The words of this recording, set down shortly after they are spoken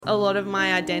A lot of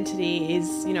my identity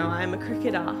is, I'm a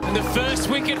cricketer. And the first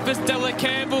wicket for Stella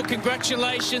Campbell.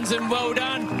 Congratulations and well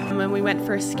done. And when we went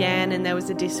for a scan and there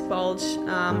was a disc bulge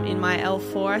in my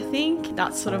L4, I think,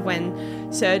 that's sort of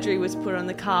when surgery was put on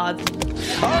the cards.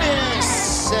 Oh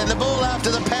yes, and the ball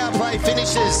after the power play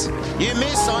finishes. You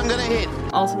miss, I'm going to hit.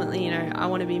 Ultimately, I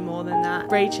want to be more than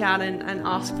that. Reach out and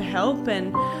ask for help,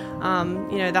 and,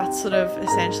 that's sort of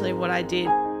essentially what I did.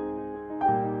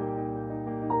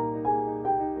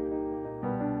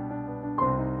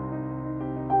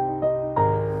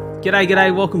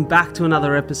 G'day, welcome back to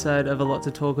another episode of A Lot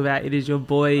to Talk About. It is your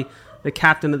boy, the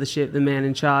captain of the ship, the man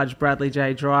in charge, Bradley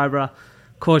J. Dryborough.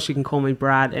 Of course, you can call me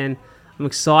Brad, and I'm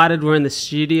excited. We're in the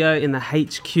studio in the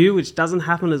HQ, which doesn't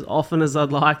happen as often as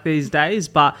I'd like these days,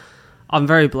 but I'm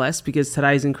very blessed because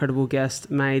today's incredible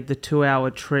guest made the 2-hour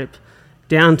trip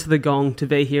down to the Gong to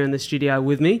be here in the studio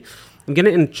with me. I'm going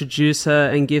to introduce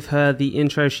her and give her the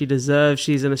intro she deserves.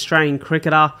 She's an Australian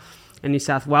cricketer, a New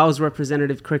South Wales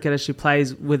representative cricketer. She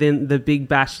plays within the Big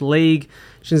Bash League.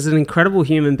 She's an incredible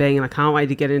human being, and I can't wait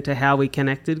to get into how we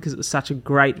connected because it was such a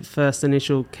great first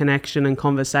initial connection and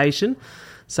conversation.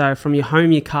 So from your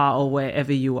home, your car, or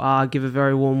wherever you are, give a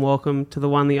very warm welcome to the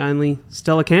one, the only,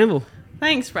 Stella Campbell.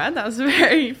 Thanks, Brad. That was a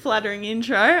very flattering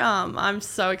intro. I'm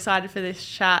so excited for this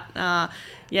chat.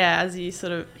 As you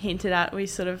sort of hinted at, we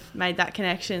sort of made that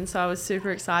connection. So I was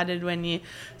super excited when you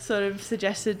sort of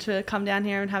suggested to come down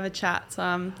here and have a chat. So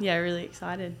I'm, really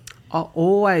excited. I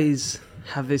always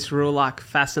have this real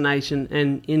fascination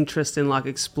and interest in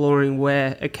exploring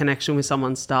where a connection with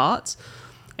someone starts.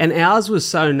 And ours was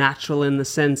so natural in the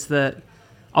sense that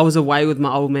I was away with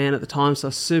my old man at the time, so I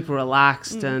was super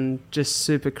relaxed and just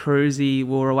super cruisy. We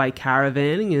were away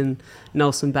caravanning in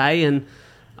Nelson Bay, and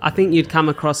I think you'd come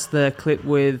across the clip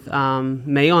with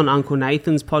me on Uncle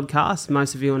Nathan's podcast.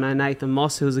 Most of you will know Nathan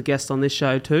Moss, who was a guest on this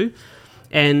show too.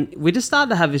 And we just started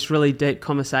to have this really deep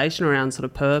conversation around sort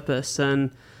of purpose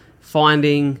and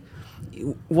finding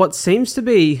what seems to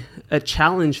be a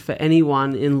challenge for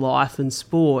anyone in life and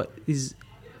sport is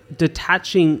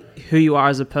detaching who you are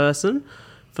as a person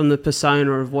from the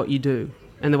persona of what you do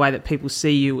and the way that people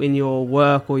see you in your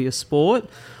work or your sport.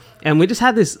 And we just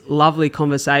had this lovely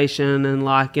conversation and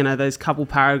those couple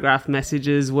paragraph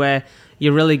messages where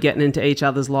you're really getting into each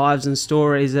other's lives and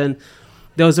stories. And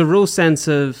there was a real sense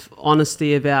of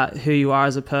honesty about who you are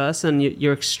as a person.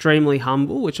 You're extremely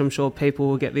humble, which I'm sure people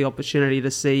will get the opportunity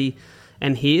to see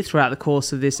and hear throughout the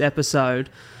course of this episode.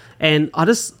 And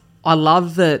I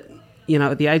love that,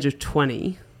 at the age of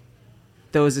 20,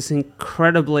 there was this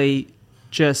incredibly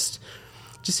just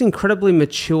incredibly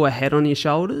mature head on your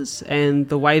shoulders, and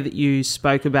the way that you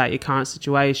spoke about your current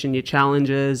situation, your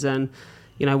challenges, and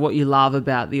what you love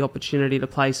about the opportunity to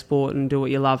play sport and do what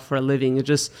you love for a living. I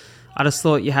just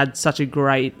thought you had such a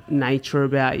great nature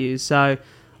about you. So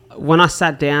when I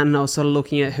sat down and I was sort of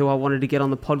looking at who I wanted to get on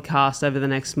the podcast over the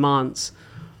next months,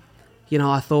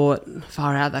 I thought,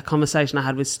 far out, that conversation I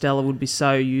had with Stella would be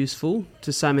so useful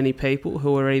to so many people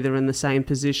who are either in the same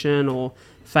position or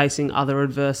facing other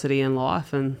adversity in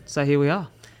life. And so here we are.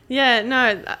 Yeah,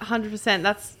 no, 100%.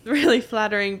 That's really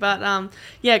flattering. But,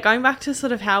 going back to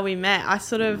sort of how we met, I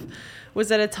sort of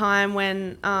was at a time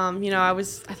when, I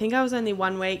think I was only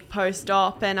 1 week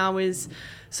post-op, and I was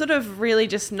sort of really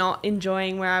just not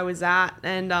enjoying where I was at.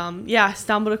 And, I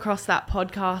stumbled across that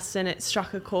podcast and it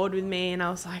struck a chord with me, and I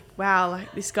was like, wow,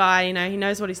 this guy, he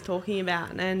knows what he's talking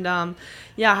about. And,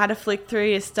 I had to flick through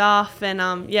your stuff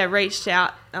and, reached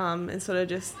out and sort of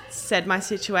just said my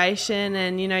situation,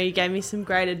 and, you gave me some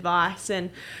great advice and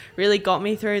really got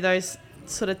me through those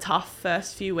sort of tough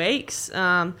first few weeks.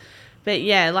 But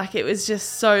it was just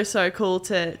so cool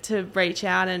to reach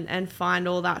out and find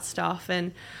all that stuff.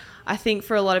 And I think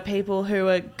for a lot of people who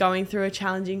are going through a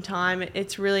challenging time,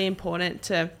 it's really important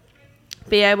to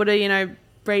be able to,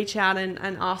 reach out and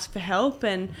ask for help.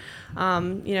 And,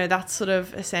 that's sort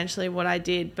of essentially what I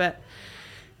did. But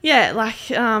I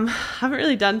haven't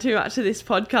really done too much of this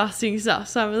podcasting stuff,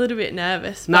 so I'm a little bit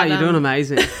nervous. No, you're doing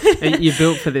amazing. You're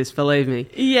built for this, believe me.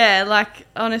 Yeah,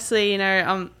 honestly,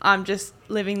 I'm just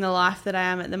living the life that I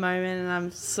am at the moment, and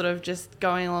I'm sort of just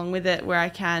going along with it where I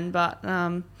can. But,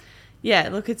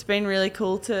 it's been really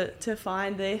cool to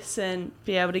find this and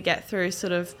be able to get through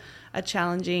sort of a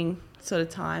challenging sort of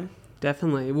time.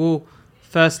 Definitely. Well,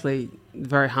 firstly,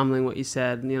 very humbling what you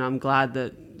said. I'm glad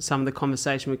that some of the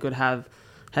conversation we could have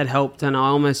had helped, and I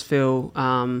almost feel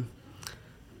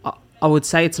I would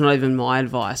say it's not even my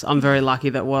advice. I'm very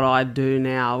lucky that what I do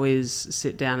now is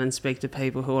sit down and speak to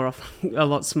people who are often a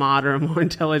lot smarter and more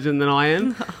intelligent than I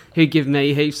am, who give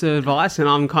me heaps of advice, and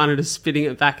I'm kind of just spitting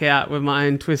it back out with my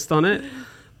own twist on it.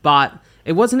 But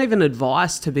it wasn't even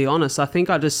advice, to be honest. I think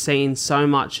I just seen so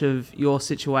much of your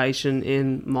situation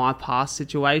in my past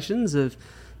situations of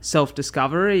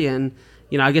self-discovery. And,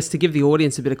 you know, I guess to give the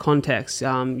audience a bit of context,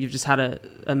 you've just had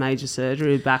a major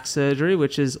surgery, back surgery,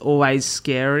 which is always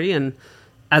scary. And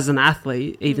as an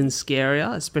athlete, even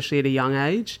scarier, especially at a young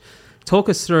age. Talk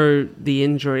us through the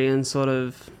injury and sort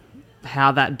of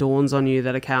how that dawns on you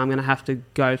that, okay, I'm going to have to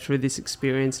go through this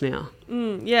experience now.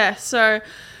 Yeah, so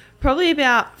probably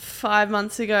about 5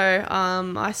 months ago,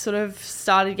 I sort of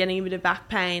started getting a bit of back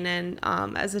pain, and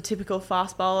as a typical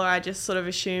fast bowler, I just sort of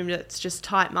assumed it's just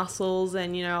tight muscles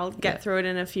and, you know, I'll get through it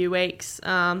in a few weeks.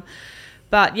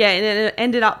 But yeah, it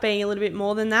ended up being a little bit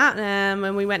more than that.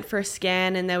 And we went for a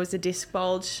scan, and there was a disc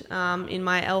bulge in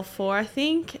my L4, I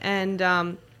think.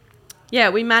 And yeah,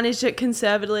 we managed it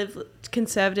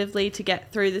conservatively to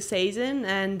get through the season.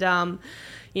 And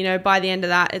you know, by the end of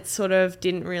that, it sort of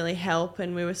didn't really help,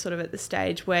 and we were sort of at the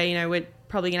stage where, you know, we're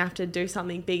probably going to have to do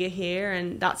something bigger here,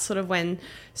 and that's sort of when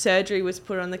surgery was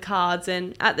put on the cards.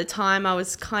 And at the time, I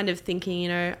was kind of thinking, you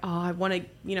know, oh, I want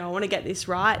to get this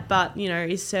right, but, you know,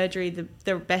 is surgery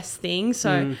the best thing?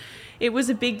 So it was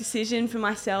a big decision for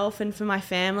myself and for my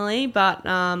family, but,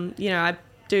 you know, I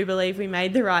do believe we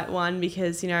made the right one,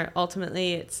 because, you know,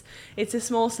 ultimately it's a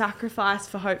small sacrifice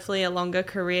for hopefully a longer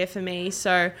career for me.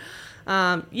 So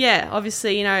yeah,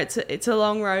 obviously, you know, it's a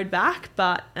long road back,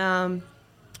 but,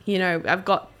 you know, I've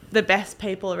got the best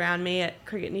people around me at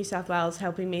Cricket New South Wales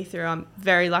helping me through. I'm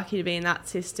very lucky to be in that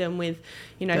system with,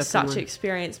 you know, such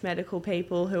experienced medical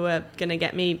people who are going to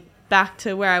get me back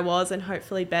to where I was and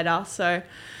hopefully better. So,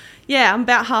 yeah, I'm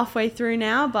about halfway through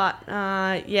now, but,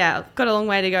 yeah, I've got a long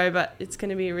way to go, but it's going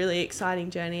to be a really exciting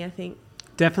journey, I think.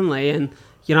 Definitely. And,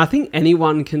 you know, I think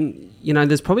anyone can, you know,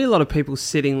 there's probably a lot of people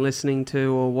sitting, listening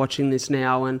to or watching this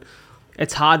now, and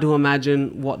it's hard to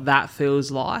imagine what that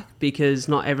feels like, because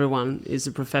not everyone is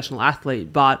a professional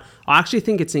athlete. But I actually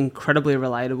think it's incredibly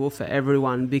relatable for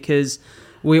everyone, because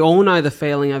we all know the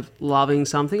feeling of loving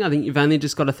something. I think you've only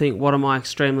just got to think, what am I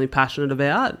extremely passionate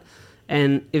about?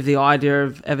 And if the idea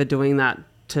of ever doing that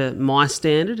to my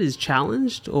standard is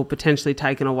challenged or potentially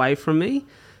taken away from me,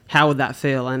 how would that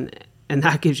feel? And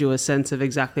that gives you a sense of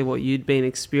exactly what you'd been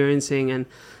experiencing and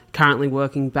currently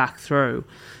working back through.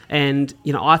 And,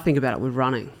 you know, I think about it with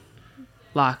running.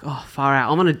 Like, oh, far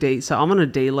out. I'm on a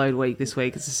deload week this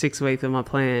week. It's a 6th week of my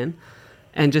plan.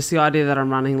 And just the idea that I'm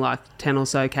running like 10 or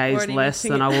so Ks less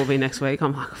than I will be next week,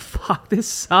 I'm like, fuck, this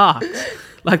sucks.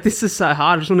 Like, this is so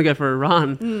hard. I just want to go for a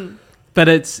run. But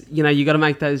it's, you know, you got to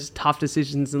make those tough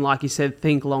decisions and, like you said,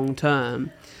 think long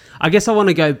term. I guess I want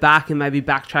to go back and maybe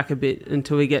backtrack a bit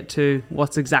until we get to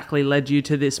what's exactly led you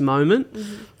to this moment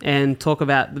and talk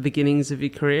about the beginnings of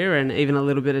your career and even a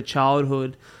little bit of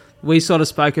childhood. We sort of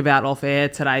spoke about off air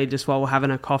today, just while we're having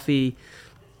a coffee,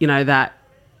 you know, that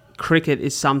cricket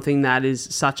is something that is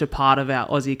such a part of our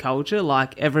Aussie culture.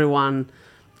 Like, everyone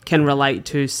can relate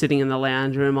to sitting in the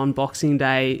lounge room on Boxing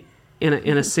Day in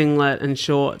a singlet and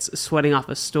shorts, sweating up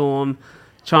a storm,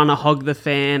 trying to hog the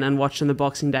fan and watching the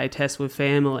Boxing Day test with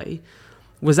family.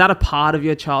 Was that a part of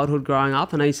your childhood growing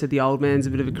up? I know you said the old man's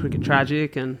a bit of a cricket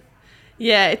tragic, and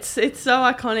Yeah, it's so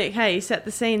iconic. Hey, you set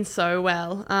the scene so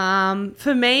well.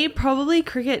 For me, probably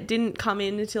cricket didn't come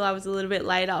in until I was a little bit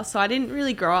later. So I didn't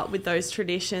really grow up with those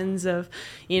traditions of,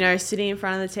 you know, sitting in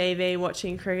front of the TV,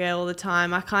 watching cricket all the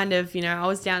time. I kind of, you know, I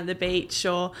was down at the beach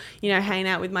or, you know, hanging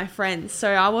out with my friends.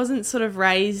 So I wasn't sort of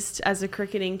raised as a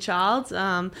cricketing child.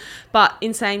 But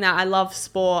in saying that, I love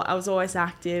sport. I was always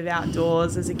active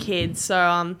outdoors as a kid.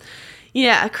 So,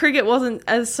 yeah, cricket wasn't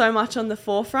as so much on the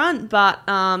forefront, but,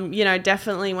 you know,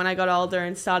 definitely when I got older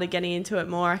and started getting into it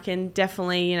more, I can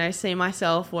definitely, you know, see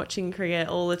myself watching cricket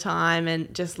all the time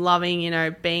and just loving, you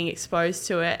know, being exposed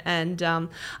to it. And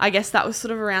I guess that was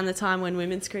sort of around the time when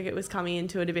women's cricket was coming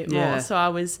into it a bit more. So I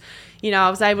was, you know, I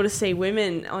was able to see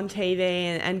women on TV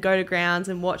and go to grounds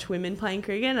and watch women playing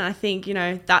cricket. And I think, you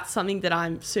know, that's something that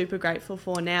I'm super grateful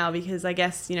for now, because I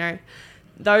guess, you know,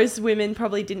 those women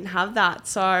probably didn't have that.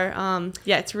 So,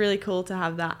 yeah, it's really cool to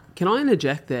have that. Can I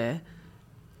interject there?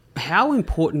 How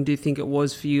important do you think it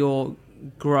was for your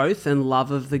growth and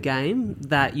love of the game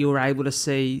that you were able to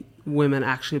see women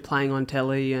actually playing on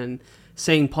telly and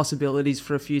seeing possibilities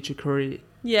for a future career?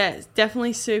 Yeah, it's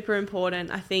definitely super important.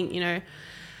 I think, you know,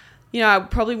 I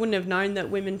probably wouldn't have known that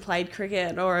women played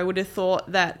cricket, or I would have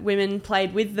thought that women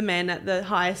played with the men at the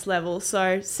highest level.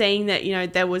 So seeing that,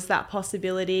 there was that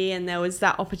possibility and there was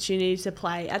that opportunity to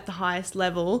play at the highest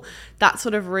level, that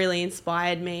sort of really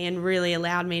inspired me and really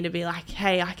allowed me to be like,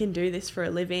 hey, I can do this for a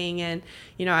living, and,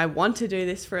 I want to do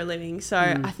this for a living. So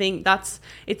I think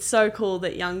it's so cool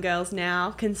that young girls now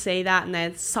can see that, and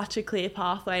there's such a clear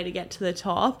pathway to get to the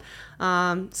top.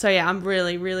 So yeah, I'm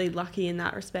really, really lucky in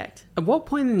that respect. At what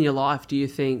point in your life do you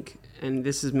think, and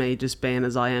this is me just being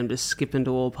as I am, just skipping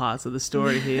to all parts of the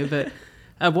story here, but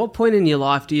at what point in your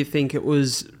life do you think it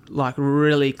was like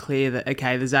really clear that,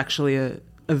 okay, there's actually a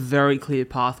very clear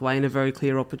pathway and a very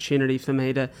clear opportunity for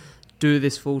me to do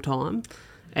this full time?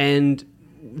 And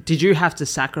did you have to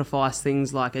sacrifice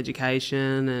things like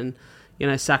education and,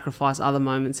 sacrifice other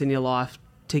moments in your life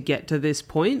to get to this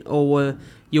point? Or were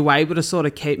you able to sort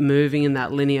of keep moving in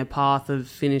that linear path of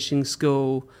finishing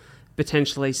school,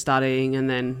 potentially studying, and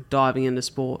then diving into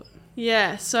sport?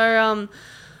 Yeah, so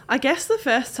I guess the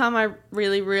first time I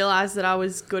really realised that I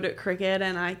was good at cricket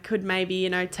and I could maybe,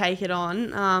 take it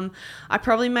on, I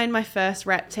probably made my first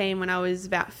rep team when I was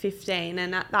about 15.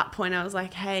 And at that point I was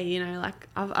like, hey,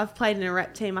 I've played in a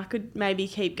rep team. I could maybe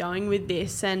keep going with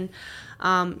this. And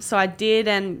so I did.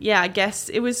 And yeah, I guess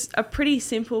it was a pretty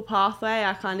simple pathway.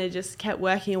 I kind of just kept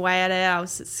working away at it. I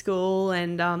was at school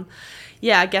and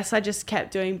I guess I just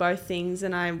kept doing both things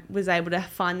and I was able to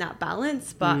find that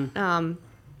balance. But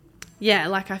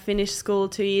I finished school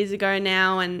 2 years ago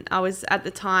now, and I was at the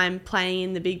time playing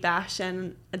in the Big Bash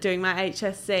and doing my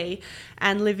HSC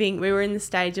and we were in the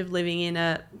stage of living in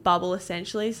a bubble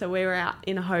essentially. So we were out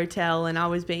in a hotel and I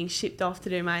was being shipped off to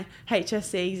do my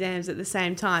HSC exams at the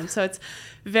same time. So it's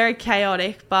very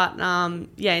chaotic, but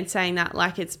in saying that,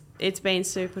 it's been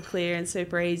super clear and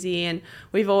super easy, and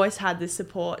we've always had the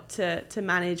support to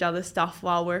manage other stuff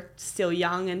while we're still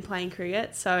young and playing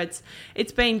cricket. So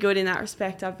it's been good in that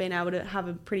respect. I've been able to have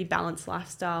a pretty balanced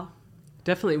lifestyle.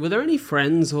 Definitely. Were there any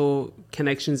friends or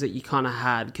connections that you kind of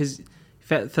had? Because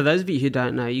for those of you who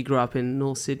don't know, you grew up in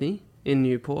North Sydney, in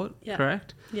Newport,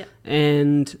 correct? Yeah.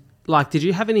 And did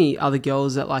you have any other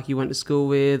girls that you went to school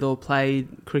with or played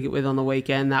cricket with on the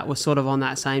weekend that were sort of on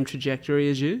that same trajectory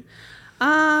as you?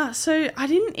 So I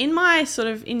didn't,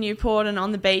 in Newport and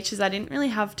on the beaches, I didn't really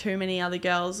have too many other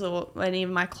girls or any of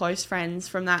my close friends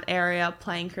from that area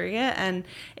playing cricket. And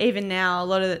even now,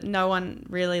 no one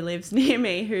really lives near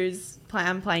me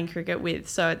I'm playing cricket with.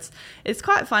 So it's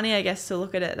quite funny, I guess, to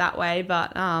look at it that way.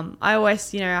 But I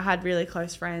always, I had really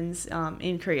close friends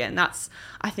in cricket, and that's,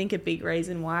 I think, a big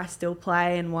reason why I still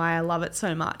play and why I love it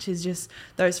so much is just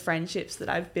those friendships that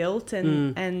I've built,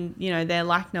 and they're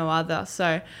like no other.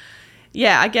 So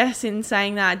yeah, I guess in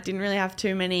saying that, I didn't really have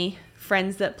too many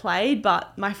friends that played,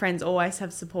 but my friends always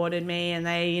have supported me, and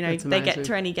they get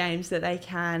to any games that they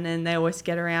can, and they always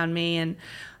get around me. And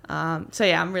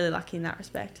I'm really lucky in that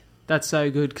respect. That's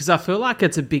so good, because I feel like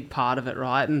it's a big part of it,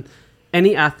 right? And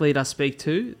any athlete I speak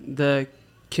to, the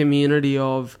community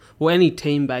of, any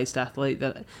team-based athlete,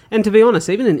 and to be honest,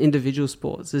 even in individual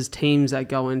sports, there's teams that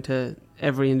go into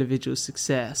every individual's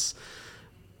success,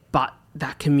 but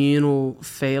that communal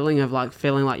feeling of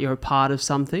feeling like you're a part of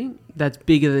something that's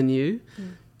bigger than you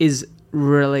is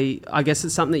really, I guess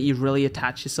it's something that you really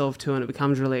attach yourself to, and it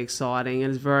becomes really exciting.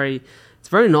 And it's very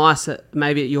nice that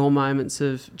maybe at your moments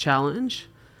of challenge,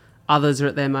 others are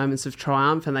at their moments of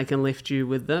triumph and they can lift you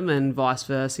with them, and vice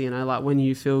versa. When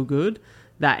you feel good,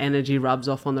 that energy rubs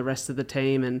off on the rest of the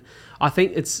team. And I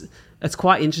think it's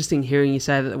quite interesting hearing you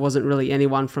say that there wasn't really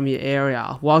anyone from your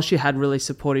area. Whilst you had really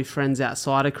supportive friends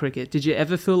outside of cricket, did you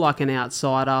ever feel like an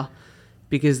outsider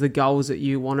because the goals that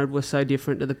you wanted were so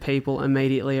different to the people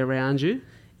immediately around you?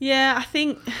 Yeah, I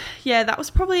think, that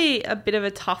was probably a bit of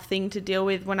a tough thing to deal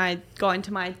with when I got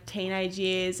into my teenage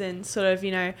years, and sort of,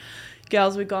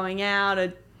 girls were going out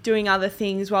or doing other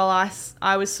things while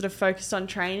I was sort of focused on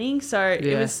training. So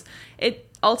it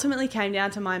ultimately came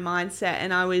down to my mindset,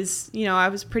 and I was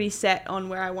pretty set on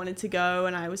where I wanted to go,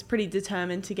 and I was pretty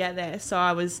determined to get there. So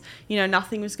I was,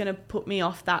 nothing was going to put me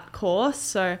off that course.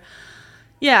 So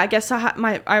yeah, I guess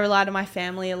I relied on my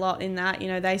family a lot in that.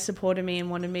 They supported me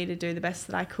and wanted me to do the best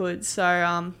that I could. So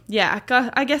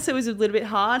I guess it was a little bit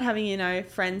hard having,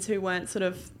 friends who weren't sort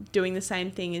of doing the same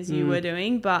thing as you were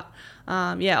doing. But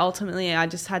ultimately I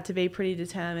just had to be pretty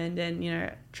determined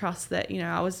and, trust that,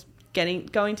 I was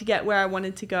going to get where I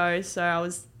wanted to go. So I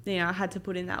was, I had to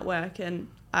put in that work, and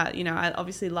I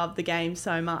obviously loved the game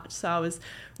so much. So I was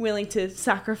willing to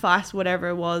sacrifice whatever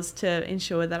it was to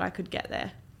ensure that I could get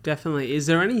there. Definitely. Is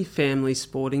there any family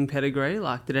sporting pedigree?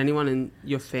 Did anyone in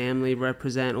your family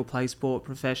represent or play sport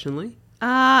professionally?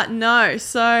 No.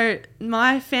 So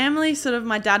my family,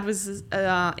 my dad was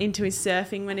into his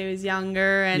surfing when he was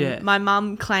younger, and my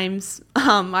mum claims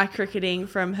my cricketing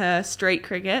from her street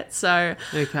cricket. So,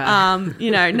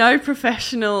 no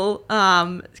professional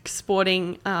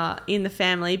sporting in the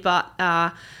family,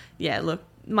 but look,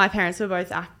 my parents were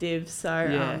both active,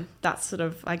 so that's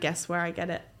I guess where I get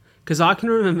it. Because I can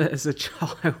remember as a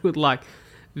child,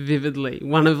 vividly,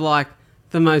 one of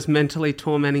the most mentally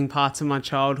tormenting parts of my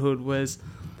childhood was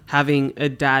having a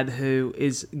dad who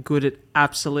is good at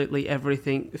absolutely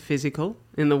everything physical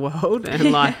in the world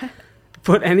and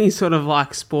put any sort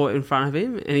of sport in front of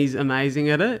him and he's amazing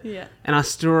at it. Yeah. And I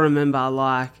still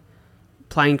remember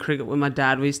playing cricket with my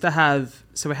dad. We used to have,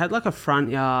 we had a front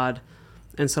yard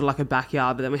and a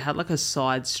backyard, but then we had a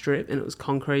side strip and it was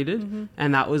concreted,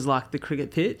 and that was the cricket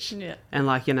pitch. Yeah. And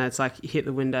it's you hit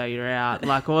the window, you're out.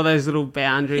 All those little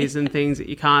boundaries and things that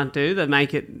you can't do that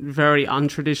make it very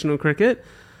untraditional cricket.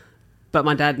 But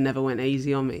my dad never went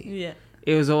easy on me. Yeah.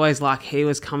 It was always he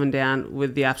was coming down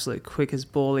with the absolute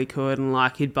quickest ball he could,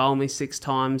 and he'd bowl me 6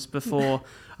 times before.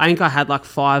 I think I had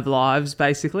 5 lives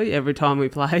basically every time we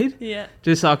played. Yeah.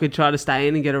 Just so I could try to stay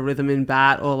in and get a rhythm in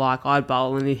bat, or I'd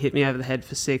bowl and he'd hit me over the head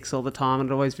for 6 all the time, and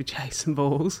I'd always be chasing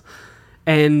balls.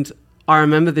 And I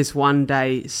remember this one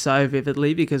day so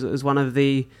vividly because it was one of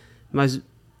the most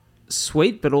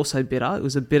sweet but also bitter. It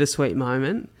was a bittersweet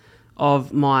moment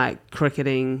of my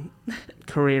cricketing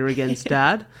career against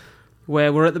Dad,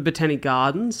 where we're at the Botanic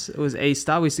Gardens. It was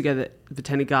Easter. We used to go to the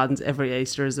Botanic Gardens every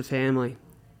Easter as a family.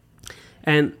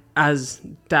 And as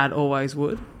Dad always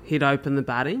would, he'd open the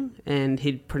batting and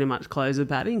he'd pretty much close the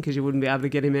batting because you wouldn't be able to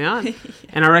get him out.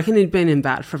 And I reckon he'd been in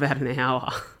bat for about an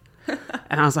hour.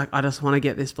 And I was like, I just want to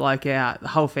get this bloke out. The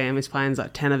whole family's playing, there's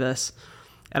 10 of us.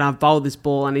 And I've bowled this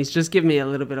ball and he's just given me a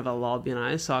little bit of a lob,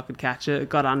 so I could catch it.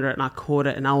 Got under it and I caught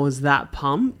it and I was that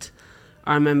pumped.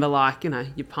 I remember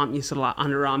you pump, you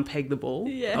underarm peg the ball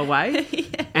away.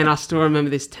 Yeah. And I still remember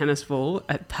this tennis ball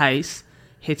at pace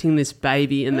hitting this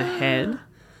baby in the head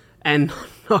and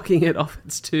knocking it off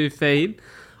its 2 feet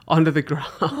onto the grass.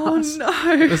 Oh,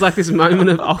 no. It was this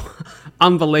moment of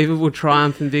unbelievable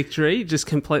triumph and victory, just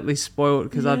completely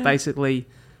spoiled because I'd basically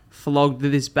flogged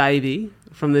this baby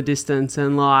from the distance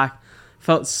and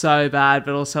felt so bad,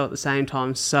 but also at the same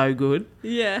time so good.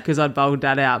 Yeah. Because I'd bowled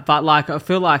Dad out. But I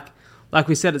feel like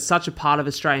we said, it's such a part of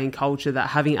Australian culture that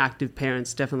having active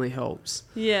parents definitely helps.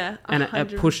 Yeah, 100%.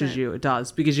 And it pushes you, it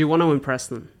does, because you want to impress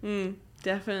them.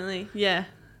 Definitely, yeah.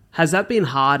 Has that been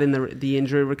hard in the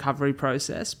injury recovery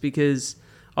process? Because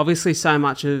obviously so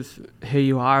much of who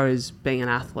you are is being an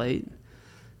athlete,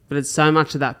 but it's so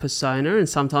much of that persona, and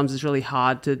sometimes it's really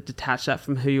hard to detach that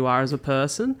from who you are as a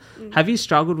person. Have you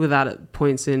struggled with that at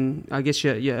points in, I guess,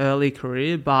 your early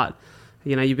career, but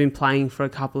you've been playing for a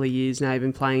couple of years now, you've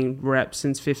been playing reps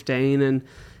since 15, and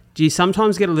do you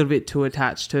sometimes get a little bit too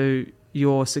attached to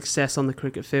your success on the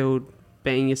cricket field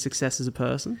being your success as a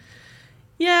person?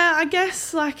 Yeah, I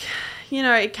guess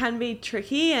it can be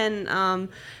tricky, and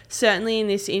certainly in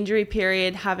this injury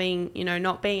period, having,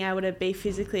 not being able to be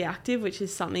physically active, which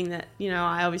is something that,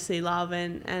 I obviously love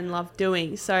and love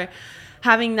doing. So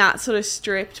having that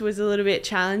stripped was a little bit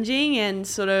challenging, and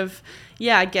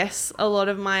I guess a lot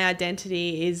of my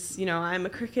identity is, I'm a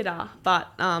cricketer, but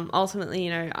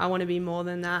ultimately, I want to be more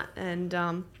than that, and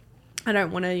I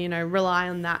don't want to, rely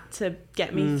on that to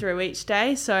get me through each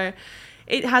day. So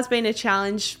it has been a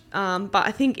challenge, but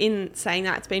I think in saying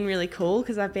that, it's been really cool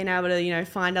because I've been able to,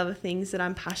 find other things that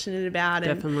I'm passionate about.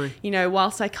 Definitely. And,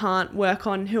 whilst I can't work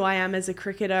on who I am as a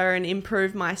cricketer and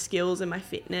improve my skills and my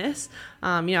fitness,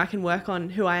 I can work on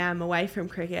who I am away from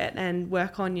cricket and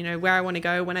work on, where I want to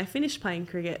go when I finish playing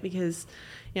cricket, because,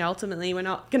 ultimately we're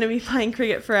not going to be playing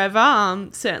cricket forever.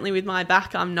 Certainly with my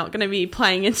back, I'm not going to be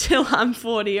playing until I'm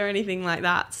 40 or anything like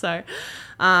that. So,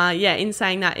 in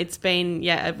saying that, it's been,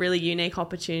 a really unique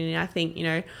opportunity. I think,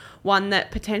 one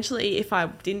that potentially, if I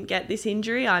didn't get this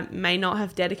injury, I may not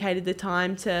have dedicated the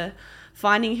time to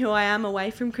finding who I am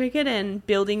away from cricket and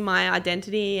building my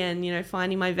identity and,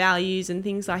 finding my values and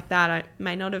things like that. I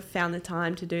may not have found the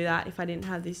time to do that if I didn't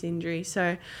have this injury.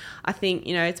 So I think,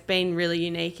 it's been really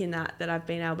unique in that I've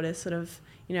been able to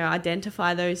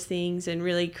identify those things and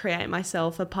really create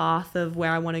myself a path of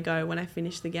where I want to go when I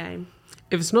finish the game.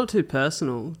 If it's not too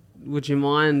personal, would you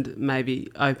mind maybe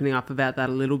opening up about that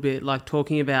a little bit,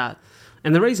 talking about...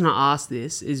 And the reason I ask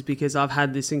this is because I've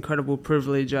had this incredible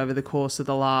privilege over the course of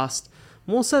the last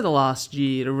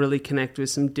year to really connect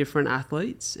with some different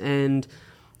athletes, and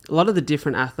a lot of the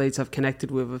different athletes I've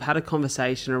connected with, I've had a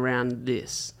conversation around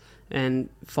this and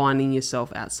finding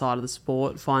yourself outside of the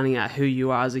sport, finding out who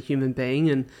you are as a human being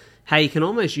and how you can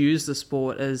almost use the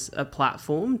sport as a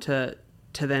platform to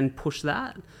then push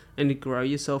that and to grow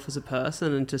yourself as a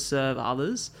person and to serve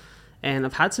others. And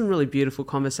I've had some really beautiful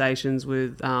conversations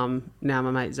with now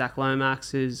my mate Zach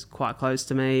Lomax, who's quite close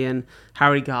to me, and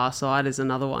Harry Garside is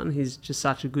another one. He's just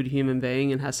such a good human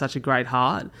being and has such a great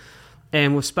heart.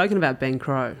 And we've spoken about Ben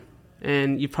Crowe.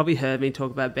 And you've probably heard me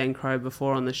talk about Ben Crowe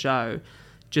before on the show.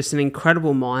 Just an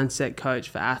incredible mindset coach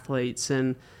for athletes.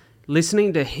 And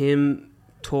listening to him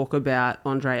talk about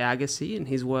Andre Agassi and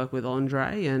his work with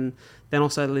Andre, and then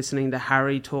also listening to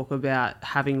Harry talk about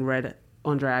having read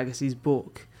Andre Agassi's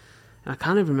book. And I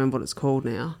can't even remember what it's called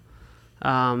now.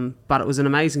 But it was an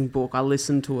amazing book. I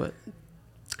listened to it.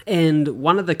 And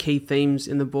one of the key themes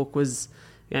in the book was,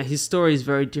 his story is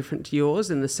very different to yours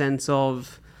in the sense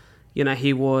of,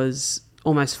 he was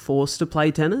almost forced to play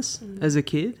tennis as a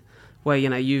kid, where,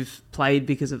 you've played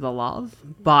because of the love.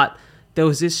 But there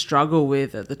was this struggle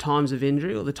with, at the times of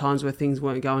injury or the times where things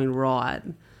weren't going right,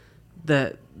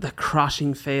 the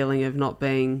crushing feeling of not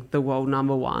being the world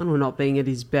number one or not being at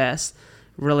his best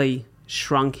really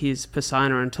shrunk his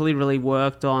persona until he really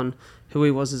worked on who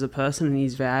he was as a person and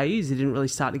his values. He didn't really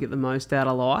start to get the most out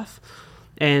of life.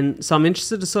 And so I'm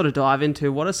interested to sort of dive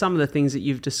into what are some of the things that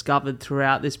you've discovered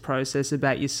throughout this process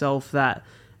about yourself that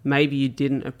maybe you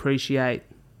didn't appreciate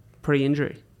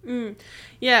pre-injury.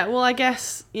 Yeah, well, I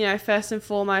guess, first and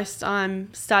foremost,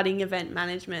 I'm studying event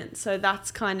management. So that's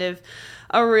kind of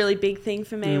a really big thing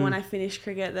for me when I finish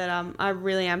cricket that I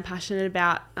really am passionate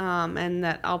about, and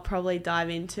that I'll probably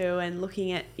dive into, and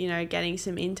looking at, getting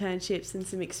some internships and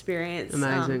some experience.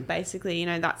 Amazing. Basically,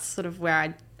 that's sort of where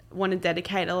I want to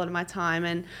dedicate a lot of my time,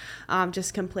 and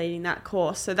just completing that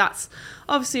course. So that's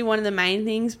obviously one of the main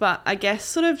things, but I guess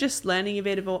sort of just learning a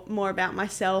bit more about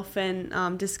myself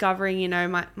and discovering,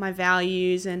 my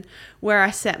values and where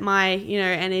I set my,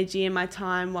 energy and my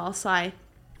time whilst I,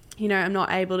 I'm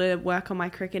not able to work on my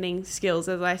cricketing skills,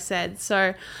 as I said.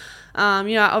 So,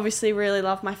 I obviously really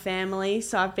love my family,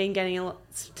 so I've been getting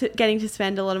to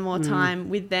spend a lot of more time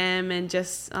with them and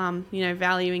just,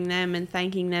 valuing them and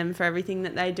thanking them for everything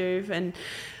that they do. And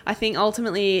I think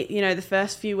ultimately, the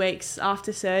first few weeks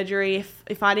after surgery,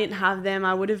 if I didn't have them,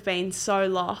 I would have been so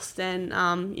lost. And,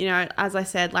 as I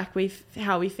said, like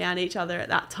how we found each other at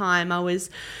that time, I was,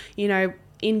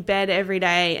 in bed every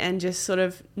day and just sort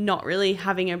of not really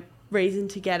having a reason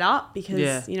to get up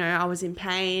because I was in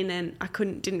pain and I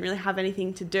didn't really have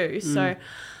anything to do. So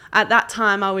at that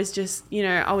time I was just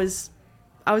I was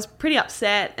pretty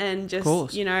upset and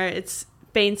just it's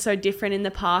been so different in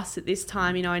the past at this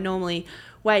time. I normally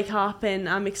wake up and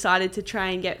I'm excited to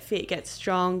train, get fit, get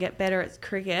strong, get better at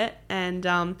cricket, and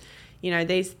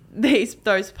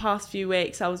those past few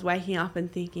weeks I was waking up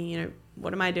and thinking,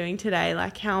 what am I doing today?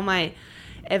 Like, how am I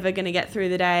ever going to get through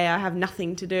the day? I have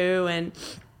nothing to do. And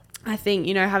I think,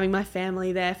 having my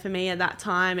family there for me at that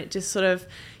time, it just sort of,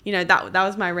 that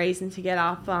was my reason to get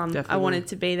up. I wanted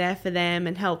to be there for them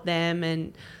and help them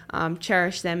and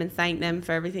cherish them and thank them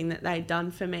for everything that they'd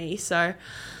done for me. So,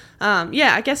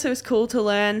 I guess it was cool to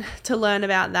learn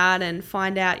about that and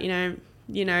find out,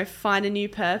 find a new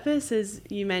purpose. As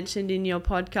you mentioned in your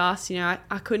podcast,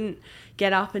 I couldn't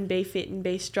get up and be fit and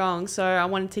be strong. So I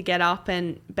wanted to get up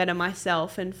and better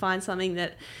myself and find something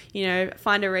that,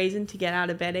 find a reason to get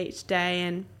out of bed each day.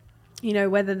 And,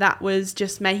 whether that was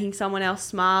just making someone else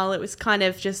smile, it was kind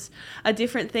of just a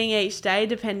different thing each day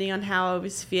depending on how I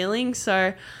was feeling.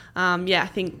 So, I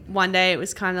think one day it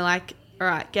was kind of like, all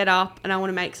right, get up and I want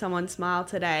to make someone smile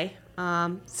today.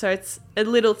 So it's a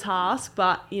little task,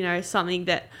 but, something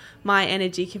that my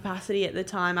energy capacity at the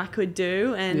time I could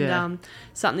do, and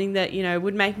something that,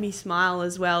 would make me smile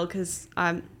as well, because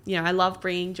I love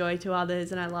bringing joy to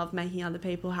others and I love making other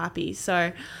people happy.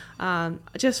 So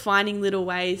just finding little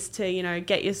ways to,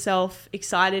 get yourself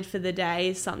excited for the day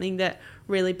is something that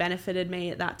really benefited me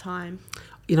at that time.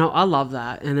 I love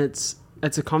that, and it's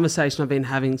a conversation I've been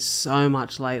having so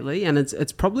much lately, and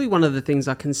it's probably one of the things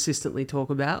I consistently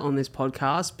talk about on this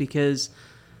podcast, because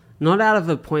not out of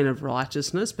a point of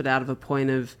righteousness, but out of a point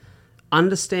of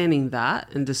understanding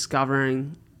that and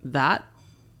discovering that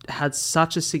had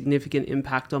such a significant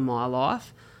impact on my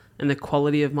life and the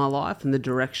quality of my life and the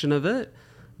direction of it,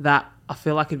 that I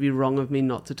feel like it'd be wrong of me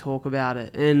not to talk about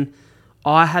it. And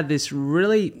I had this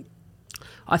really...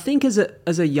 I think as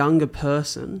a younger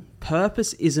person,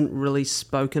 purpose isn't really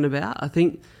spoken about. I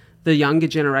think the younger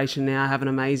generation now have an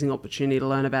amazing opportunity to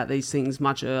learn about these things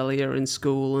much earlier in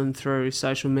school and through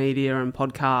social media and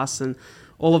podcasts and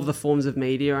all of the forms of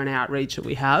media and outreach that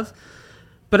we have.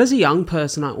 But as a young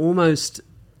person, I almost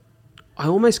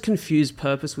confuse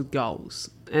purpose with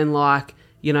goals. And like,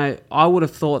 you know, I would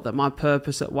have thought that my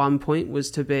purpose at one point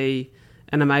was to be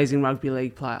an amazing rugby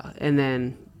league player, and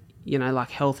then, you know,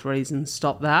 like health reasons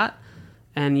stop that,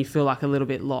 and you feel like a little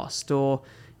bit lost. Or,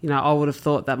 you know, I would have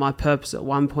thought that my purpose at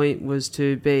one point was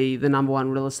to be the number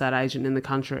one real estate agent in the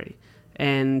country,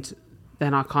 and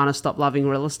then I kind of stopped loving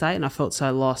real estate and I felt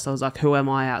so lost. I was like, who am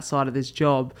I outside of this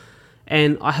job?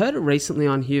 And I heard it recently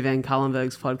on Hugh Van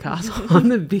Cullenberg's podcast. I'm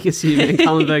the biggest Hugh Van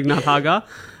Cullenberg nut hugger.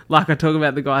 Like, I talk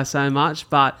about the guy so much,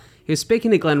 but he was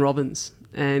speaking to Glenn Robbins.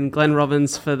 And Glenn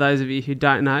Robbins, for those of you who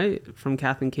don't know, from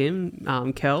Kath and Kim,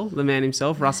 Kel, the man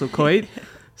himself, Russell Coit,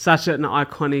 such an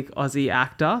iconic Aussie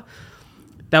actor.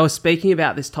 They were speaking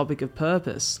about this topic of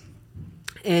purpose.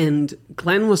 And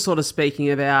Glenn was sort of speaking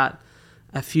about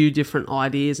a few different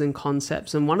ideas and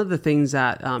concepts. And one of the things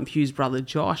that Hugh's brother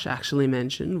Josh actually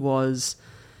mentioned was,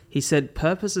 he said,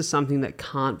 purpose is something that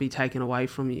can't be taken away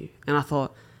from you. And I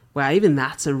thought, wow, even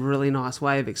that's a really nice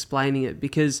way of explaining it,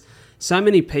 because so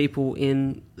many people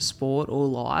in sport or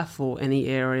life or any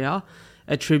area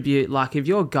attribute, like, if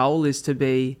your goal is to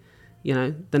be, you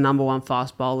know, the number one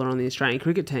fast bowler on the Australian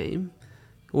cricket team,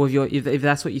 or if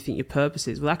that's what you think your purpose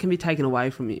is, well, that can be taken away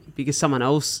from you because someone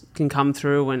else can come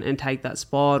through and take that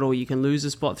spot, or you can lose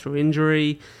a spot through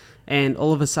injury, and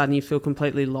all of a sudden you feel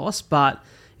completely lost. But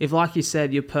if, like you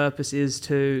said, your purpose is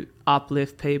to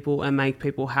uplift people and make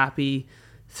people happy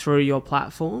through your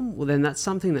platform, well, then that's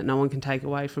something that no one can take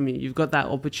away from you. You've got that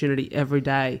opportunity every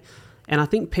day. And I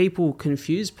think people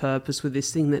confuse purpose with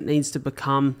this thing that needs to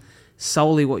become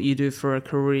solely what you do for a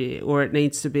career, or it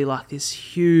needs to be like this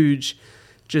huge,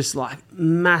 just like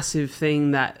massive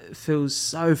thing that feels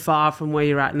so far from where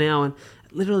you're at now, and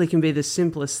it literally can be the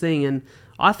simplest thing. And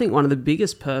I think one of the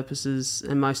biggest purposes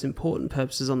and most important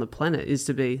purposes on the planet is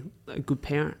to be a good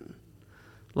parent,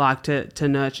 like to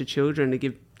nurture children, to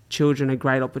give children a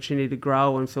great opportunity to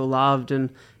grow and feel loved and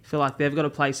feel like they've got a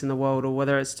place in the world, or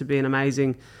whether it's to be an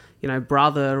amazing, you know,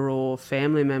 brother or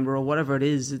family member or whatever it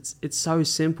is. It's so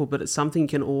simple, but it's something you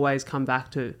can always come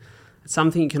back to. It's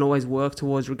something you can always work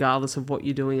towards regardless of what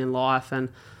you're doing in life. And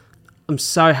I'm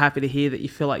so happy to hear that you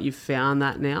feel like you've found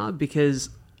that now, because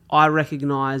I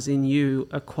recognise in you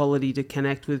a quality to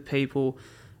connect with people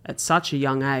at such a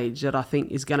young age that I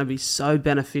think is going to be so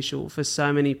beneficial for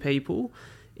so many people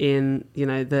in, you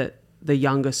know, the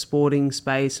younger sporting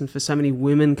space, and for so many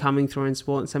women coming through in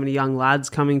sport and so many young lads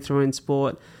coming through in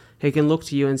sport who can look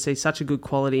to you and see such a good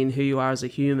quality in who you are as a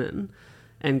human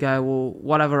and go, well,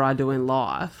 whatever I do in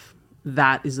life,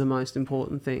 that is the most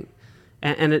important thing.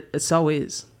 And it so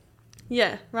is.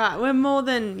 Yeah, right. We're more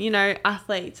than, you know,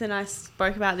 athletes. And I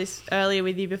spoke about this earlier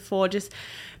with you before, just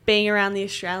being around the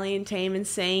Australian team and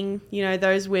seeing, you know,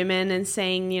 those women and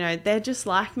seeing, you know, they're just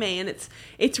like me. And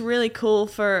it's really cool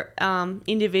for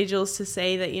individuals to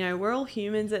see that, you know, we're all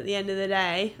humans at the end of the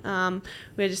day.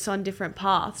 We're just on different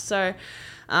paths. So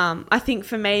I think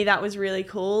for me that was really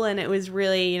cool, and it was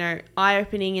really, you know,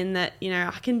 eye-opening in that, you know,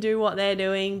 I can do what they're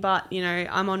doing, but, you know,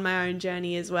 I'm on my own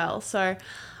journey as well. So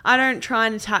I don't try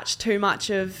and attach too much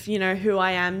of, you know, who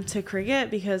I am to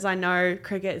cricket, because I know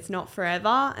cricket is not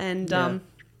forever, and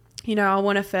you know, I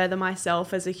want to further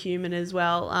myself as a human as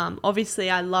well.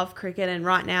 Obviously, I love cricket, and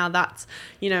right now that's,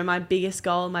 you know, my biggest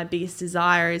goal, my biggest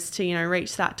desire is to, you know,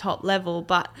 reach that top level.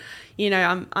 But, you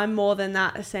know, I'm more than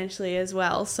that essentially as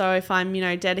well. So if I'm, you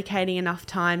know, dedicating enough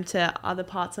time to other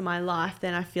parts of my life,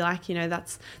 then I feel like, you know,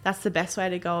 that's the best way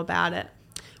to go about it.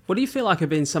 What do you feel like have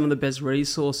been some of the best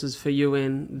resources for you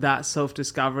in that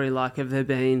self-discovery? Like, have there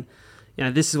been, you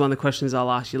know, this is one of the questions I'll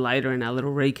ask you later in our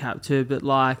little recap too, but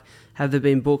like, have there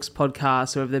been books,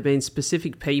 podcasts, or have there been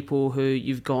specific people who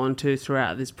you've gone to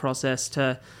throughout this process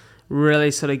to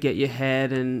really sort of get your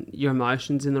head and your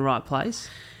emotions in the right place?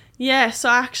 Yeah, so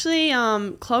actually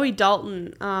Chloe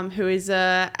Dalton, who is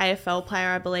a AFL player,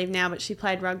 I believe now, but she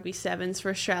played rugby sevens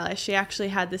for Australia. She actually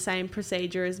had the same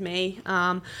procedure as me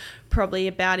probably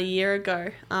about a year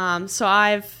ago. So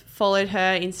I've followed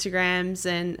her Instagrams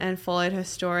and followed her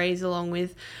stories along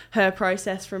with her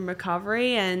process from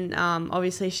recovery, and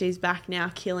obviously she's back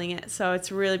now killing it. So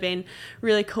it's really been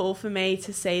really cool for me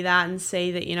to see that and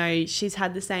see that, you know, she's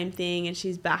had the same thing and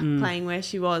she's back playing where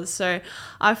she was. So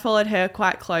I followed her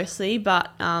quite closely,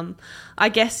 but I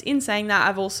guess in saying that,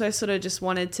 I've also sort of just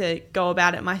wanted to go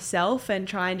about it myself and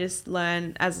try and just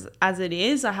learn as it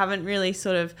is. I haven't really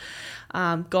sort of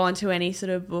gone to any sort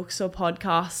of books or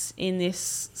podcasts in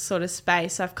this sort of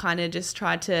space. I've kind of just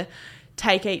tried to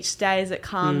take each day as it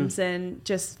comes and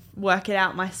just work it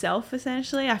out myself,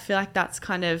 essentially. I feel like that's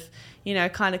kind of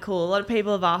cool. A lot of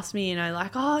people have asked me,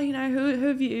 like,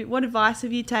 oh, what advice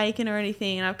have you taken or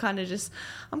anything? And I'm kind of just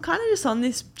on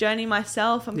this journey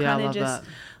myself. I'm kind of just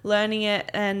learning it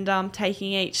and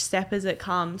taking each step as it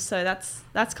comes. So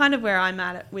that's kind of where I'm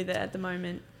with it at the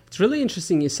moment. It's really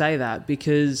interesting you say that,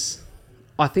 because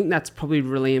I think that's probably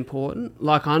really important.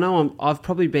 Like, I know I've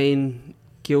probably been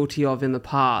guilty of in the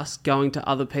past going to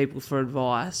other people for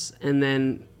advice and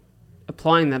then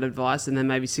applying that advice, and then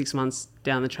maybe 6 months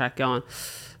down the track going,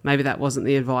 maybe that wasn't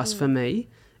the advice for me.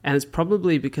 And it's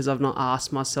probably because I've not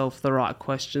asked myself the right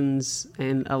questions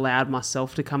and allowed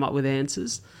myself to come up with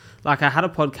answers. Like, I had a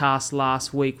podcast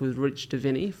last week with Rich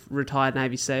Davini, retired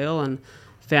Navy SEAL and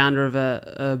founder of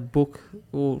a book,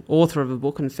 or author of a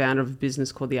book and founder of a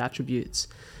business called The Attributes.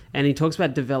 And he talks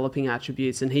about developing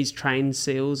attributes, and he's trained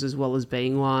SEALs as well as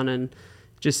being one, and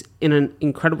just in an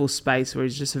incredible space where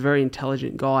he's just a very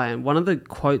intelligent guy. And one of the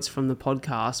quotes from the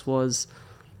podcast was,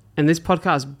 and this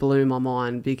podcast blew my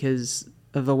mind because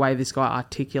of the way this guy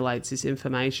articulates this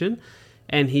information.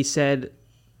 And he said,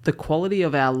 the quality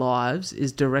of our lives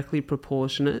is directly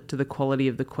proportionate to the quality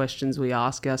of the questions we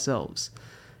ask ourselves.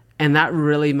 And that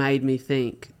really made me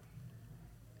think.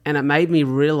 And it made me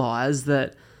realize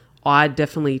that I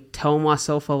definitely tell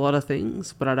myself a lot of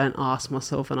things, but I don't ask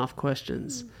myself enough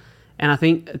questions. And I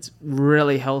think it's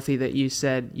really healthy that you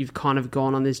said you've kind of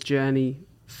gone on this journey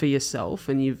for yourself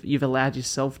and you've allowed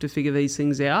yourself to figure these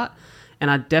things out.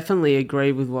 And I definitely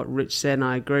agree with what Rich said, and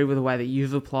I agree with the way that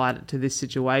you've applied it to this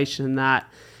situation, that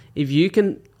if you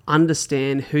can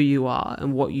understand who you are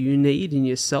and what you need in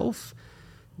yourself,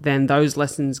 then those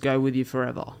lessons go with you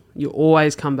forever. You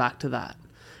always come back to that.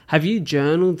 Have you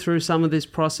journaled through some of this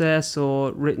process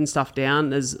or written stuff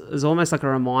down as almost like a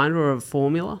reminder or a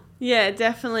formula? Yeah,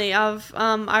 definitely.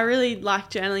 I really like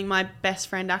journaling. My best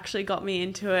friend actually got me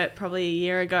into it probably a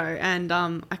year ago, and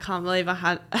I can't believe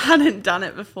I hadn't done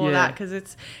it before that, because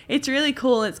it's really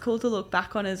cool. It's cool to look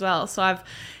back on as well. So I've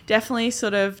definitely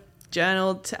sort of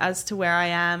journaled as to where I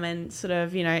am, and sort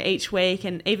of, each week,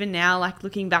 and even now, like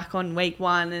looking back on week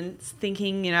 1 and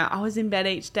thinking, I was in bed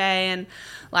each day and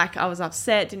like I was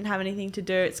upset, didn't have anything to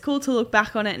do. It's cool to look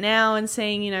back on it now and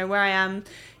seeing, where I am,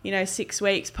 6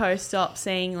 weeks post-op,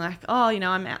 seeing like, oh,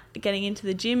 I'm getting into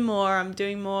the gym more, I'm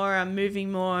doing more, I'm moving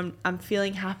more, I'm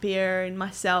feeling happier in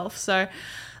myself. So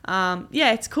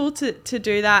it's cool to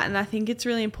do that, and I think it's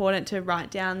really important to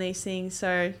write down these things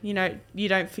so you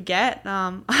don't forget.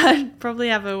 I probably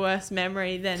have a worse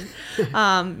memory than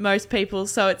most people,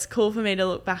 so it's cool for me to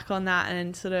look back on that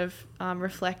and sort of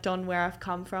reflect on where I've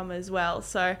come from as well.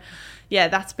 So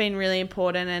that's been really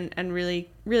important and really,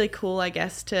 really cool, I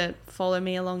guess, to follow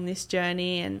me along this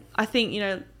journey. And I think,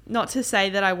 not to say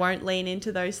that I won't lean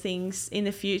into those things in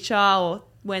the future or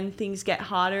when things get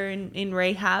harder in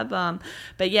rehab.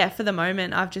 But for the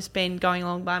moment, I've just been going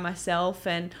along by myself,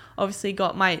 and obviously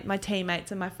got my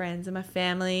teammates and my friends and my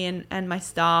family and my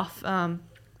staff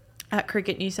at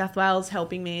Cricket New South Wales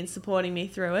helping me and supporting me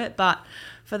through it. But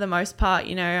for the most part,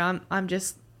 I'm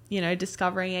just,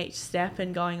 discovering each step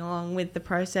and going along with the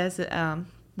process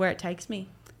where it takes me.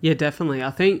 Yeah, definitely.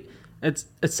 I think it's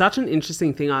such an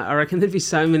interesting thing. I reckon there'd be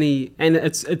so many, and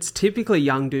it's typically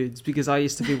young dudes, because I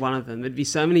used to be one of them. There'd be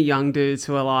so many young dudes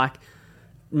who are like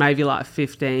maybe like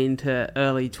 15 to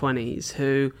early 20s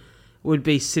who would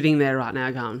be sitting there right now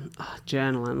going,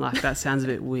 journaling, like that sounds a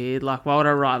bit weird. Like, why would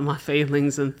I write my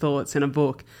feelings and thoughts in a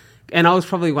book? And I was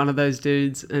probably one of those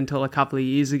dudes until a couple of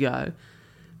years ago.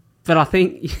 But I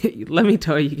think, let me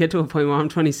tell you, you get to a point where I'm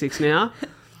 26 now,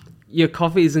 your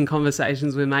coffees and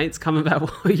conversations with mates come about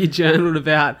what you journaled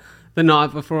about the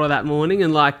night before or that morning,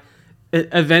 and like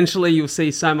eventually you'll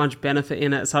see so much benefit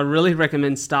in it. So I really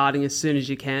recommend starting as soon as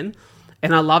you can.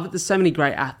 And I love it. There's so many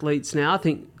great athletes now. I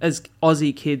think as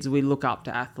Aussie kids, we look up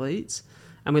to athletes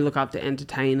and we look up to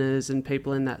entertainers and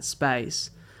people in that space.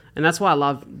 And that's why I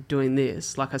love doing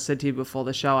this. Like I said to you before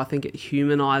the show, I think it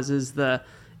humanizes the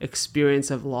experience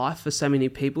of life for so many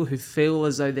people who feel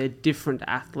as though they're different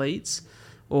athletes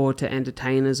or to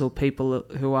entertainers or people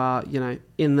who are,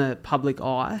 in the public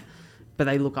eye, but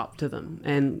they look up to them.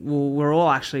 And we're all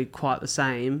actually quite the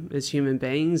same as human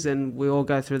beings, and we all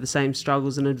go through the same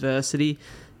struggles and adversity,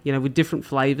 with different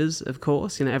flavors, of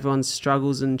course. Everyone's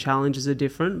struggles and challenges are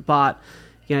different, but,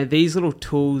 these little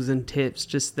tools and tips,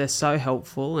 just they're so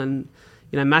helpful. And,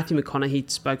 Matthew McConaughey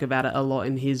spoke about it a lot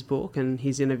in his book and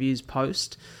his interviews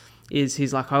post,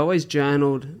 he's like, I always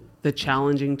journaled the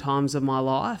challenging times of my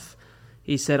life.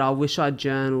 He said, I wish I'd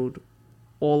journaled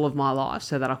all of my life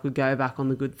so that I could go back on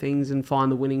the good things and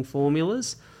find the winning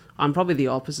formulas. I'm probably the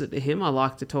opposite to him. I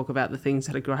like to talk about the things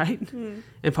that are great and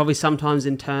probably sometimes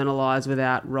internalise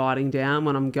without writing down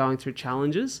when I'm going through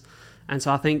challenges. And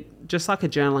so I think just like a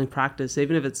journaling practice,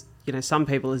 even if it's, some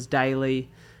people is daily,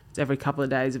 it's every couple of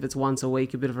days, if it's once a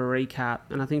week, a bit of a recap.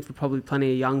 And I think for probably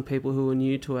plenty of young people who are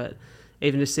new to it,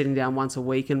 even just sitting down once a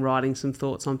week and writing some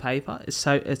thoughts on paper, it's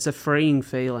a freeing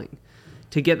feeling.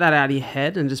 To get that out of your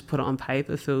head and just put it on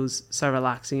paper feels so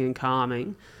relaxing and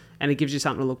calming. And it gives you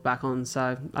something to look back on.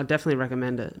 So I definitely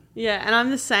recommend it. Yeah, and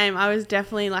I'm the same. I was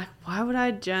definitely like, why would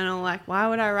I journal? Like, why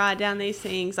would I write down these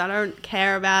things? I don't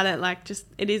care about it. Like, just,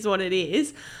 it is what it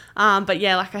is. But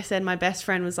yeah, like I said, my best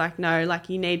friend was like, no, like,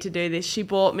 you need to do this. She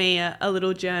bought me a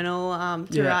little journal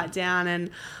to write down,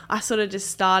 and I sort of just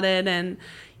started, and,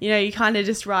 you kind of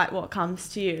just write what comes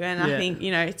to you. And I think,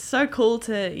 it's so cool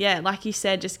to, like you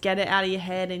said, just get it out of your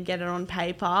head and get it on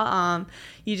paper.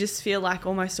 You just feel like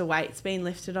almost a weight's been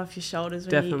lifted off your shoulders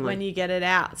when you get it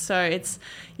out. So it's,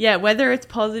 whether it's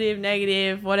positive,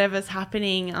 negative, whatever's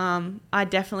happening, I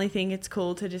definitely think it's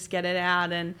cool to just get it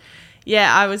out. And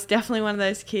I was definitely one of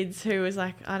those kids who was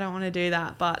like, I don't want to do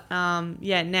that. But,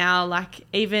 now, like,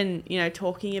 even,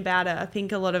 talking about it, I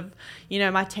think a lot of,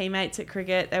 my teammates at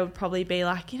cricket, they would probably be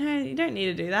like, you don't need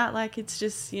to do that. Like, it's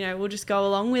just, we'll just go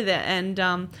along with it. And,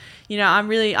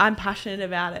 I'm passionate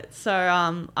about it. So,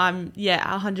 I'm,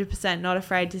 100% not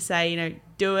afraid to say,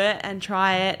 do it and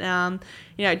try it.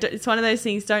 It's one of those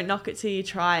things, don't knock it till you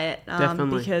try it.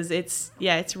 Definitely. Because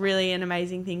it's really an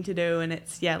amazing thing to do. And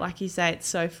it's, like you say, it's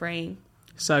so freeing.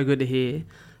 So good to hear.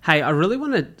 Hey, I really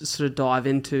want to sort of dive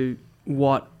into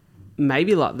what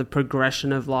maybe like the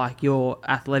progression of like your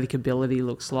athletic ability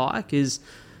looks like.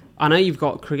 I know you've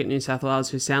got Cricket New South Wales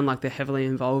who sound like they're heavily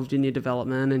involved in your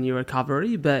development and your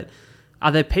recovery, but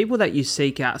are there people that you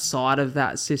seek outside of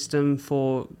that system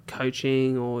for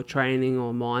coaching or training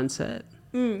or mindset?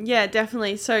 Yeah,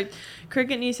 definitely. So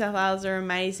Cricket New South Wales are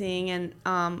amazing, and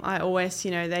I always,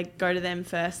 they go to them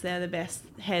first. They're the best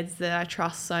heads that I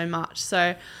trust so much.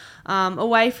 So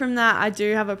away from that, I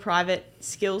do have a private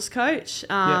skills coach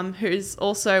who's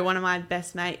also one of my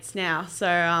best mates now. So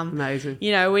amazing.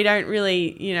 We don't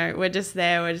really, we're just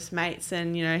there, we're just mates,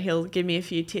 and he'll give me a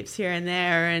few tips here and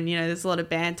there, and there's a lot of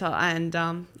banter, and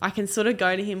I can sort of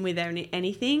go to him with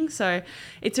anything. So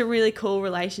it's a really cool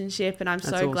relationship, and I'm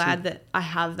so awesome. glad that I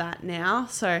have that now.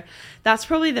 So that's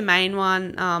probably the main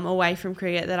one away from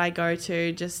cricket that I go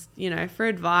to, just for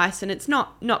advice. And it's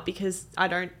not because I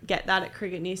don't get that at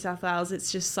Cricket New South Wales.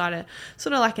 It's just sort of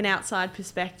like an outside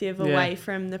perspective away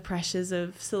from the pressures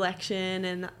of selection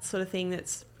and that sort of thing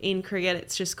that's in cricket.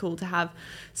 It's just cool to have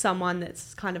someone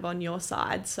that's kind of on your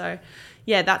side. So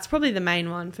that's probably the main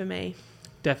one for me.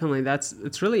 Definitely.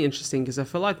 It's really interesting because I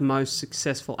feel like most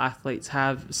successful athletes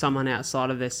have someone outside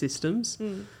of their systems.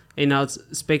 It's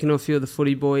speaking to a few of the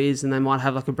footy boys, and they might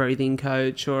have like a breathing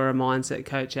coach or a mindset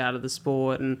coach out of the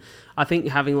sport. And I think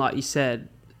having, like you said,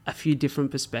 a few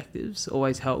different perspectives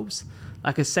always helps.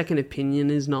 Like a second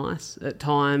opinion is nice at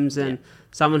times, and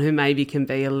someone who maybe can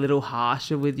be a little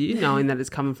harsher with you, knowing that it's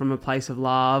coming from a place of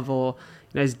love or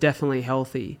is definitely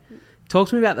healthy. Talk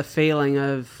to me about the feeling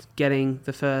of getting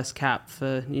the first cap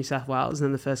for New South Wales and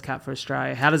then the first cap for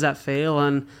Australia. How does that feel,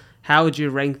 and how would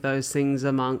you rank those things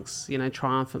amongst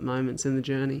triumphant moments in the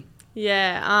journey?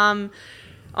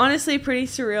 Honestly, pretty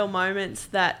surreal moments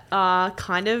that are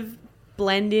kind of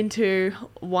blend into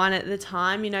one at the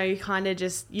time. You kind of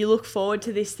just, you look forward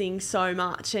to this thing so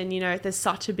much, and there's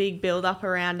such a big build up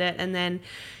around it, and then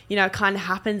it kind of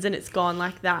happens and it's gone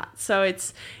like that. So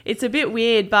it's a bit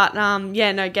weird, but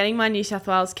getting my New South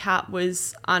Wales cap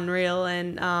was unreal.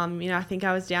 And I think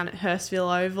I was down at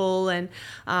Hurstville Oval, and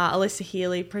Alyssa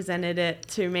Healy presented it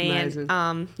to me. Amazing.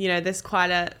 And there's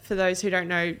quite for those who don't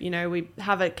know, we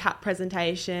have a cap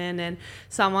presentation, and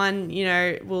someone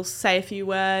will say a few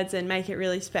words and make it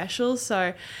really special.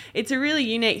 So it's a really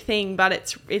unique thing, but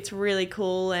it's really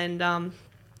cool. And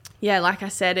like I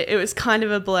said, it was kind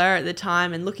of a blur at the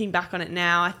time, and looking back on it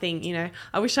now, I think,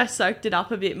 I wish I soaked it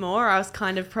up a bit more. I was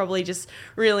kind of probably just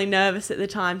really nervous at the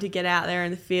time to get out there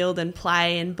in the field and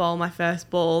play and bowl my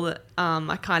first ball. That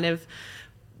I kind of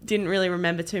didn't really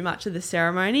remember too much of the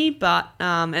ceremony, but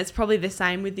it's probably the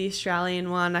same with the Australian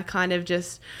one. I kind of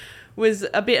just was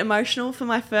a bit emotional for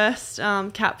my first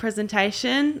cap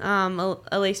presentation.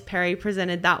 Elise Perry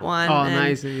presented that one. Oh,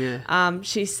 amazing, yeah.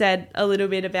 She said a little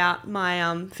bit about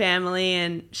my family,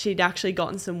 and she'd actually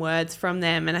gotten some words from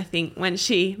them. And I think when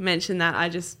she mentioned that, I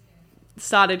just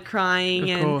started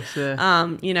crying, Of course,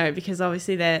 yeah. you know, because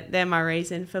obviously they're my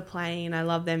reason for playing, and I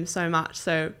love them so much.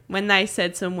 So when they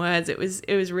said some words, it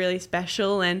was really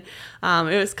special, and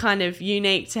it was kind of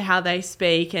unique to how they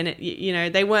speak, and you know,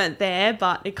 they weren't there,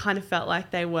 but it kind of felt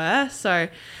like they were. So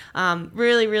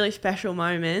really, really special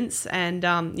moments, and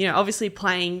you know, obviously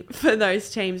playing for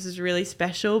those teams is really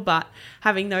special, but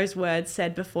having those words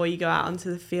said before you go out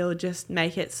onto the field just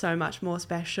make it so much more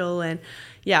special. And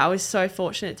yeah, I was so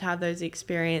fortunate to have those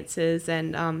experiences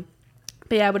and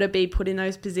be able to be put in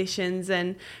those positions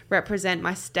and represent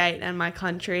my state and my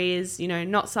country is, you know,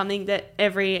 not something that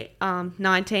every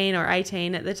 19 or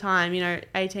 18 at the time, you know,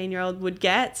 18-year-old would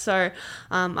get. So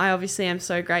I obviously am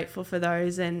so grateful for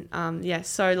those, and yeah,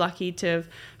 so lucky to have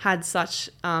had such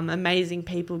amazing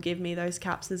people give me those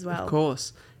caps as well. Of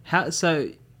course. So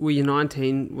were you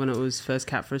 19 when it was first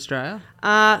cap for Australia?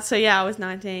 So yeah, I was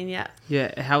 19, yeah.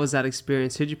 Yeah, how was that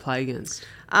experience? Who'd you play against?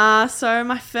 So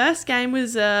my first game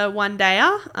was a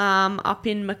one-dayer up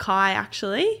in Mackay,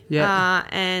 actually. Yeah.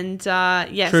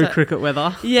 Yeah. True cricket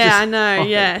weather. Yeah, I know,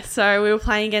 yeah. So we were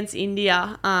playing against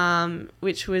India,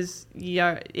 which was, you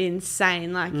know,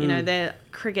 insane. Like, you know, they're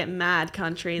cricket mad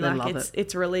country. They like love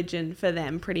it's religion for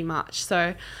them pretty much.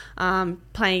 So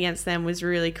playing against them was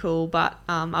really cool, but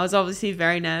I was obviously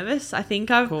very nervous. I think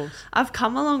I've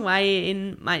come a long way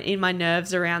in my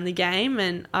nerves around the game,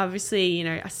 and obviously, you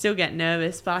know, I still get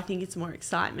nervous, but I think it's more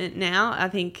excitement now. I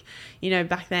think, you know,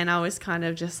 back then I was kind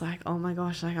of just like, oh my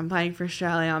gosh, like I'm playing for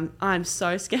Australia. I'm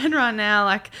so scared right now.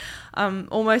 Like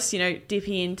almost, you know,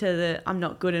 dipping into the I'm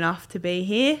not good enough to be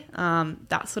here.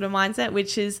 That sort of mindset,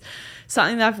 which is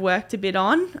something that I've worked a bit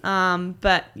on.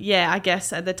 But yeah, I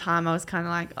guess at the time I was kind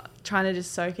of like trying to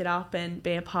just soak it up and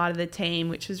be a part of the team,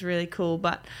 which was really cool.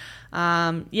 But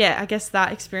yeah, I guess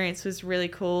that experience was really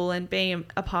cool, and being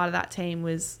a part of that team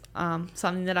was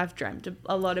something that I've dreamt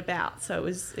a lot about. So it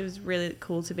was really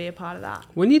cool to be a part of that.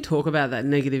 When you talk about that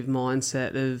negative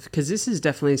mindset of, because this is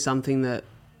definitely something that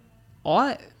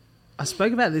I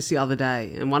spoke about this the other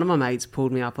day, and one of my mates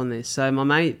pulled me up on this. So my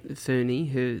mate Fernie,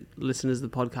 who listeners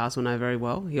of the podcast will know very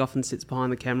well, he often sits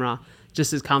behind the camera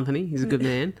just as company. He's a good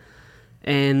man,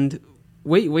 and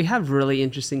we have really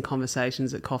interesting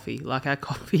conversations at coffee. Like, our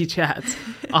coffee chats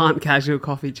aren't casual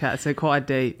coffee chats; they're quite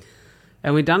deep.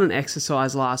 And we'd done an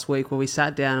exercise last week where we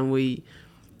sat down and we,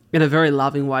 in a very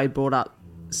loving way, brought up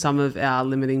some of our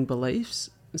limiting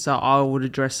beliefs. So I would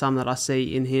address some that I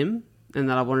see in him and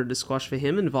that I wanted to squash for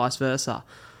him, and vice versa.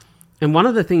 And one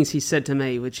of the things he said to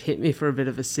me, which hit me for a bit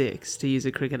of a six, to use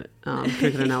a cricket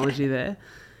analogy there,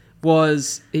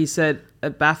 was he said,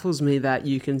 it baffles me that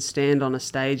you can stand on a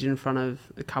stage in front of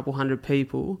a couple hundred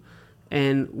people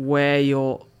and wear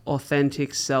your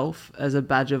authentic self as a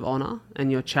badge of honour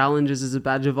and your challenges as a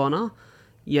badge of honour,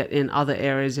 yet in other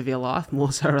areas of your life,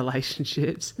 more so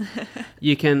relationships,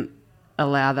 you can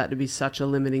allow that to be such a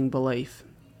limiting belief.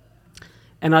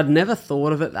 And I'd never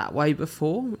thought of it that way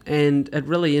before, and it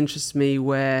really interests me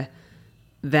where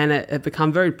then it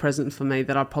became very present for me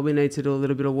that I probably need to do a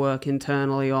little bit of work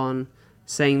internally on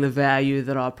seeing the value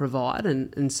that I provide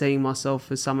and seeing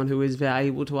myself as someone who is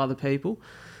valuable to other people.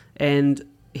 And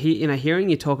hearing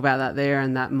you talk about that there,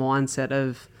 and that mindset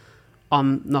of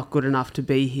I'm not good enough to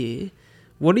be here,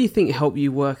 what do you think helped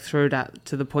you work through that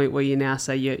to the point where you now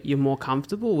say you're more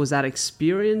comfortable? Was that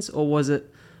experience, or was it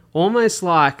almost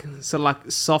like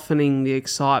softening the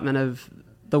excitement of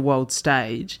the world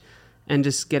stage and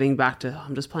just getting back to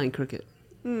I'm just playing cricket?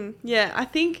 Yeah, I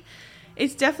think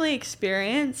it's definitely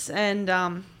experience,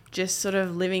 and just sort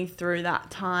of living through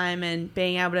that time and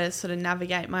being able to sort of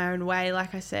navigate my own way,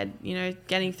 like I said, you know,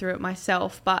 getting through it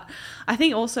myself. But I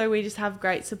think also we just have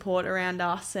great support around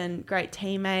us and great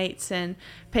teammates and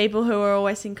people who are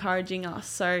always encouraging us.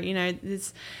 So, you know,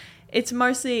 it's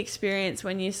mostly experience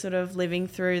when you're sort of living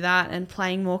through that and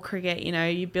playing more cricket. You know,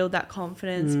 you build that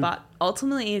confidence, but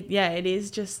ultimately, yeah, it is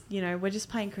just, you know, we're just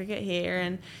playing cricket here,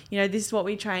 and, you know, this is what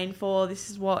we train for, this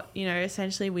is what, you know,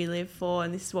 essentially we live for,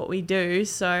 and this is what we do.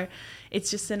 So it's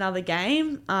just another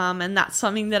game, and that's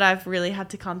something that I've really had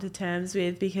to come to terms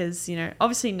with, because, you know,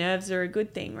 obviously nerves are a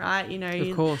good thing, right? You know,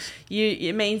 of course,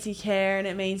 it means you care, and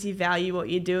it means you value what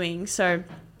you're doing. So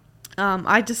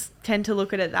I just tend to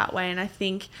look at it that way, and I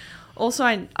think also,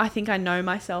 I think I know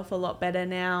myself a lot better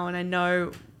now, and I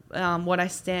know what I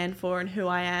stand for and who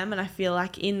I am, and I feel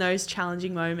like in those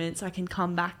challenging moments I can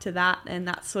come back to that, and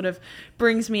that sort of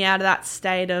brings me out of that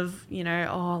state of, you know,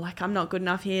 oh, like I'm not good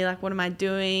enough here, like what am I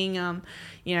doing?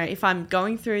 You know, if I'm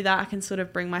going through that, I can sort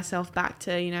of bring myself back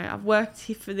to, you know, I've worked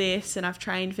here for this and I've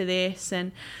trained for this,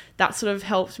 and that sort of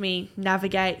helped me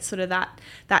navigate sort of that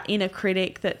inner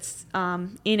critic that's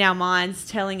in our minds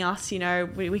telling us,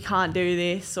 we can't do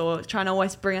this, or trying to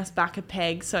always bring us back a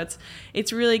peg. So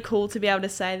it's really cool to be able to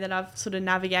say that I've sort of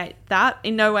navigate that.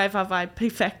 In no way have I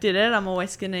perfected it. I'm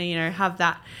always going to, have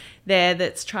that there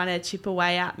that's trying to chip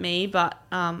away at me. But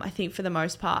I think for the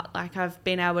most part, like, I've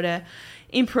been able to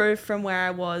improve from where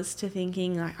I was to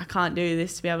thinking, like, I can't do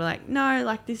this, to be able to, like, no,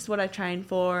 like, this is what I trained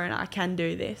for and I can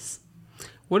do this.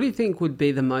 What do you think would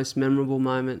be the most memorable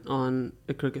moment on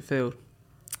a cricket field?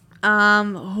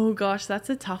 Oh gosh, that's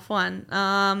a tough one.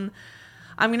 I'm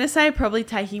going to say probably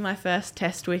taking my first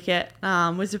test wicket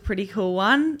was a pretty cool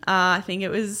one. I think it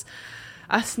was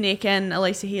a snick and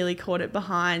Elisa Healy caught it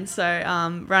behind. So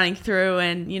running through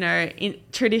and, in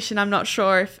tradition, I'm not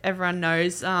sure if everyone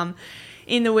knows,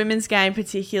 in the women's game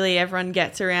particularly, everyone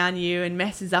gets around you and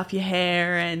messes up your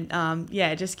hair and,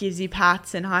 just gives you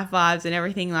pats and high fives and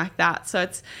everything like that. So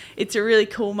it's a really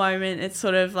cool moment. It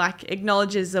sort of like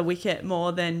acknowledges the wicket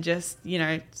more than just,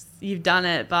 you've done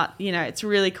it. But, it's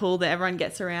really cool that everyone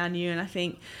gets around you. And I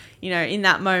think, in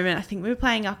that moment, I think we were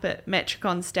playing up at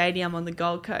Metricon Stadium on the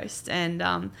Gold Coast,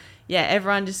 and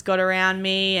everyone just got around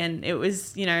me, and it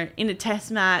was, in a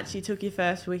test match, you took your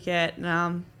first wicket,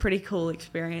 and pretty cool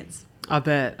experience. I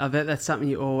bet that's something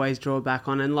you always draw back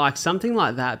on, and like something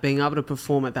like that, being able to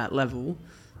perform at that level,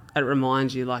 it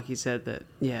reminds you, like you said, that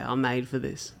I'm made for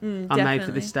this. I'm made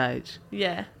for this stage.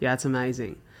 Yeah, it's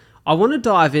amazing. I want to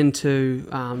dive into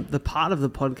the part of the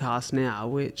podcast now,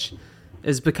 which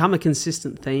has become a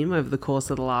consistent theme over the course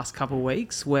of the last couple of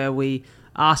weeks, where we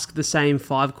ask the same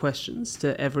 5 questions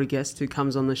to every guest who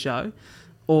comes on the show,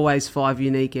 always 5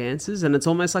 unique answers, and it's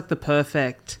almost like the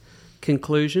perfect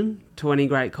conclusion to any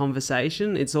great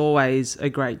conversation. It's always a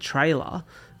great trailer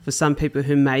for some people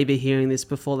who may be hearing this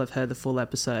before they've heard the full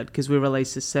episode, because we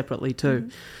release this separately too.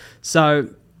 So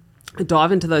I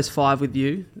dive into those 5 with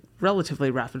you,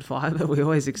 relatively rapid fire, but we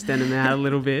always extend them out a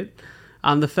little bit.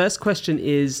 The first question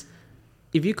is,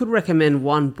 if you could recommend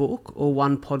one book or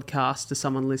one podcast to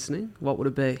someone listening, what would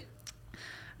it be?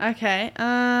 Okay.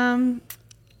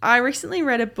 I recently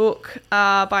read a book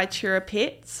by Chira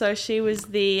Pitt. So she was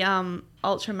the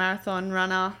ultra marathon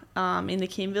runner in the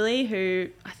Kimberley who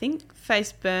I think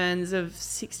faced burns of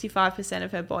 65%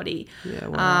 of her body. Yeah,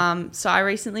 wow. So I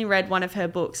recently read one of her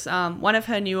books, one of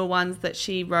her newer ones that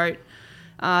she wrote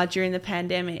during the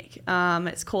pandemic.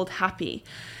 It's called Happy.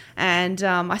 And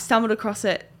I stumbled across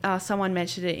it. Someone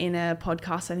mentioned it in a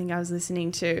podcast I think I was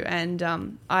listening to.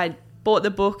 And I bought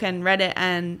the book and read it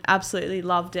and absolutely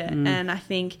loved it. And I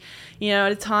think,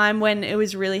 at a time when it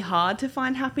was really hard to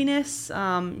find happiness,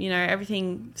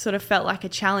 everything sort of felt like a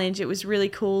challenge. It was really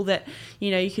cool that,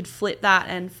 you could flip that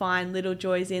and find little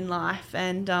joys in life.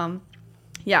 And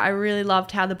I really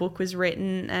loved how the book was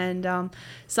written, and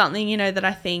something, that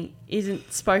I think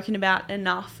isn't spoken about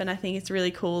enough. And I think it's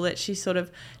really cool that she sort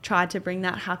of tried to bring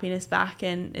that happiness back,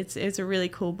 and it's a really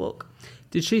cool book.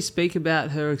 Did she speak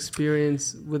about her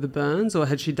experience with the burns, or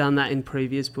had she done that in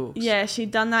previous books? Yeah, she'd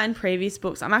done that in previous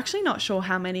books. I'm actually not sure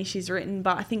how many she's written,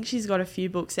 but I think she's got a few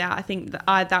books out. I think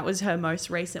that was her most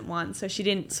recent one. So she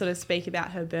didn't sort of speak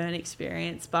about her burn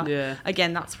experience, but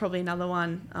again, that's probably another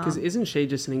one. Because isn't she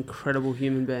just an incredible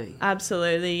human being?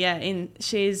 Absolutely, yeah.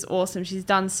 She's awesome. She's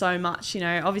done so much.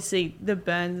 Obviously the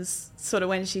burns sort of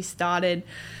when she started,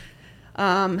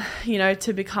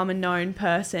 to become a known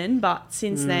person, but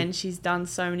since then she's done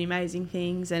so many amazing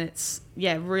things, and it's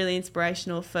really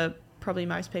inspirational for probably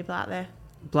most people out there.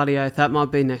 Bloody oath, that might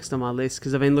be next on my list,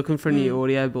 because I've been looking for a new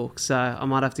audiobook, so I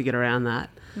might have to get around that.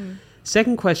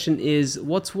 Second question is,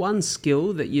 what's one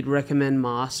skill that you'd recommend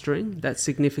mastering that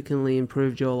significantly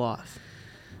improved your life?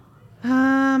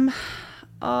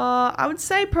 I would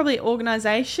say probably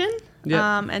organisation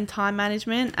and time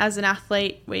management. As an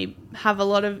athlete, we have a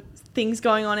lot of things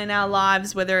going on in our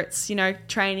lives, whether it's,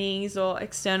 trainings or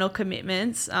external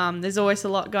commitments. There's always a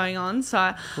lot going on.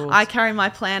 So I carry my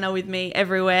planner with me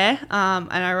everywhere,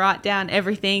 and I write down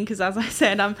everything because, as I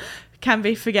said, can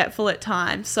be forgetful at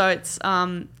times. So it's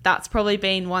that's probably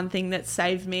been one thing that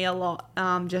saved me a lot,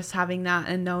 just having that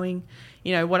and knowing,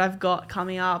 what I've got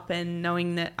coming up, and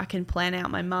knowing that I can plan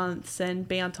out my months and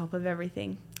be on top of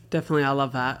everything. Definitely, I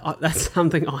love that. That's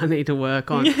something I need to work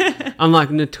on. I'm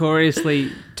like notoriously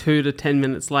 2 to 10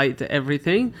 minutes late to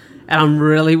everything, and I'm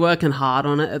really working hard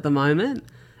on it at the moment.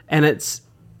 And it's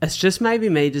just maybe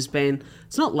me just being,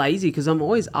 it's not lazy because I'm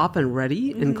always up and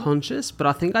ready and conscious, but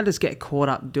I think I just get caught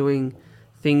up doing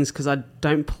things because I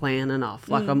don't plan enough.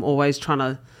 Like I'm always trying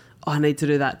to, I need to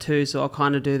do that too, so I'll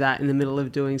kind of do that in the middle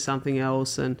of doing something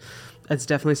else, and it's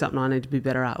definitely something I need to be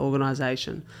better at,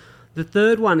 organisation. The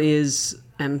third one is,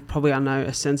 and probably I know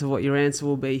a sense of what your answer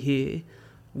will be here,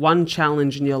 one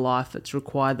challenge in your life that's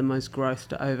required the most growth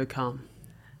to overcome?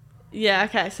 Yeah,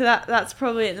 okay. So that's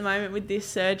probably at the moment with this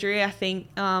surgery. I think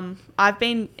I've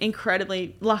been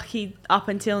incredibly lucky up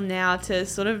until now to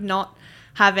sort of not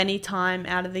have any time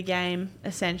out of the game,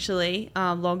 essentially,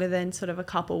 longer than sort of a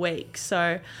couple weeks.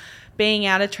 So being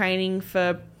out of training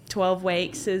for 12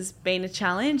 weeks has been a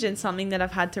challenge and something that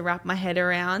I've had to wrap my head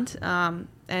around.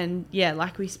 And yeah,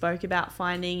 like we spoke about,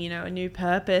 finding, a new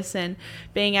purpose and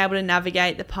being able to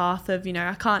navigate the path of,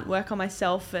 I can't work on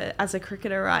myself as a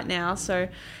cricketer right now. So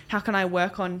how can I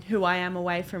work on who I am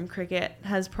away from cricket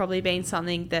has probably been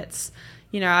something that's,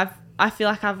 I feel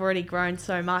like I've already grown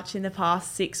so much in the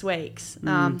past 6 weeks.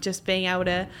 Just being able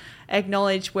to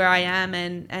acknowledge where I am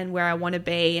and where I want to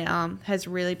be has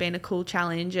really been a cool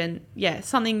challenge. And yeah,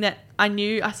 something that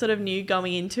I sort of knew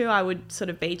going into I would sort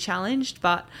of be challenged,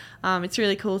 but it's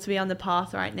really cool to be on the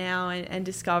path right now and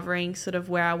discovering sort of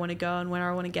where I want to go and where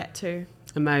I want to get to.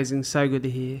 Amazing. So good to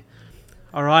hear.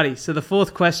 Alrighty. So the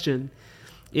fourth question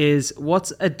is,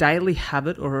 what's a daily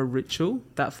habit or a ritual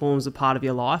that forms a part of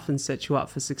your life and sets you up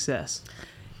for success?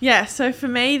 Yeah, so for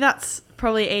me, that's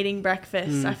probably eating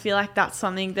breakfast. I feel like that's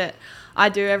something that I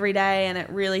do every day and it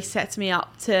really sets me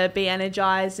up to be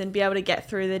energized and be able to get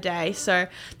through the day. So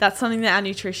that's something that our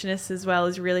nutritionist as well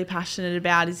is really passionate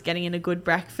about, is getting in a good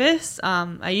breakfast.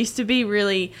 I used to be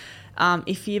really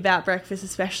iffy about breakfast,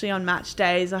 especially on match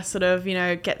days. I sort of,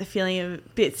 get the feeling of a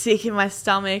bit sick in my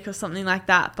stomach or something like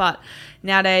that. But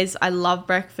nowadays I love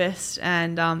breakfast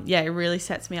and it really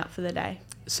sets me up for the day.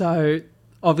 So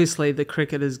obviously the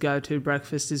cricketer's go-to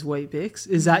breakfast is Wheat Bix.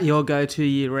 Is that your go-to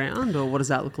year round, or what does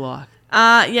that look like?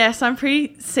 Yes, I'm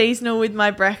pretty seasonal with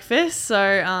my breakfast. So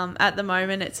at the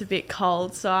moment it's a bit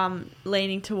cold, so I'm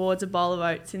leaning towards a bowl of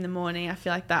oats in the morning. I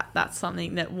feel like that's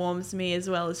something that warms me as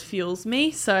well as fuels me.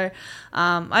 So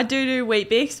I do Wheat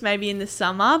Bix maybe in the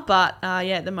summer, but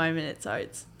at the moment it's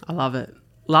oats. I love it.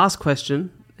 Last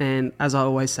question, and as I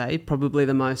always say, probably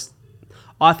the most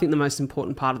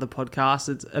important part of the podcast.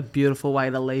 It's a beautiful way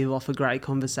to leave off a great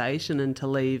conversation and to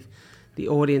leave the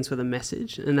audience with a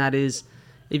message, and that is,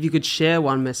 if you could share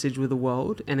one message with the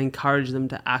world and encourage them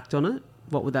to act on it,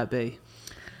 what would that be?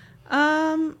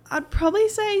 I'd probably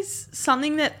say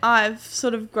something that I've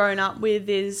sort of grown up with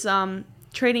is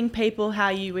treating people how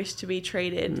you wish to be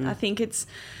treated. I think it's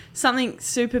something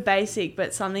super basic,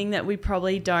 but something that we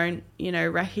probably don't,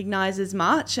 recognize as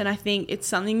much. And I think it's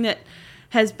something that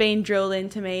has been drilled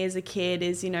into me as a kid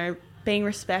is, being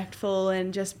respectful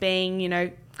and just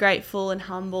being, grateful and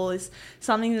humble is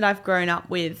something that I've grown up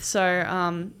with.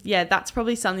 So, that's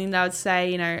probably something that I would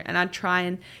say, and I'd try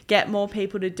and get more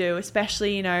people to do,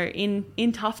 especially,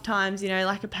 in tough times,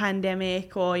 like a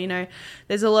pandemic or,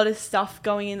 there's a lot of stuff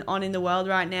going on in the world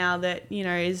right now that,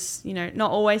 is,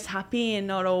 not always happy and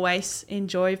not always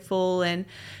enjoyable and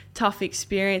tough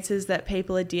experiences that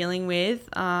people are dealing with.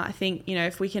 I think,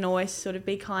 if we can always sort of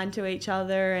be kind to each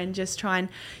other and just try and,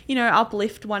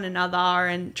 uplift one another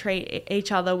and treat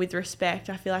each other with respect,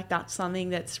 I feel like that's something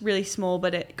that's really small,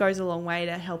 but it goes a long way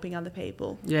to helping other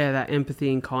people. Yeah, that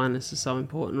empathy and kindness is so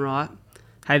important, right?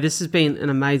 Hey, this has been an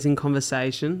amazing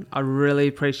conversation. I really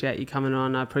appreciate you coming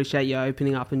on. I appreciate you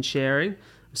opening up and sharing. I'm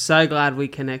so glad we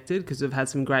connected because we've had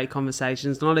some great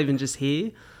conversations, not even just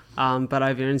here, but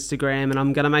over Instagram. And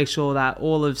I'm going to make sure that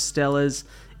all of Stella's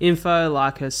info,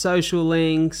 like her social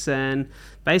links and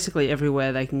basically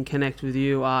everywhere they can connect with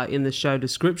you, are in the show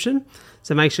description.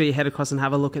 So make sure you head across and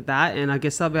have a look at that. And I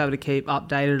guess I'll be able to keep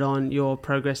updated on your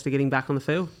progress to getting back on the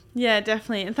field. Yeah,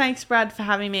 definitely. And thanks, Brad, for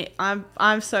having me.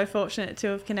 I'm so fortunate to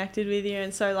have connected with you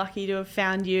and so lucky to have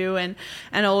found you and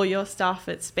all your stuff.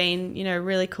 It's been,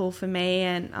 really cool for me.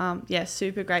 And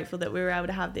super grateful that we were able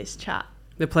to have this chat.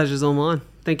 The pleasure's all mine.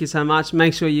 Thank you so much.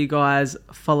 Make sure you guys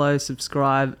follow,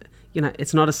 subscribe.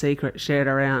 It's not a secret. Share it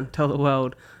around. Tell the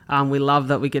world. We love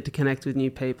that we get to connect with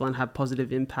new people and have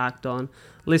positive impact on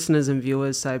listeners and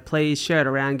viewers. So please share it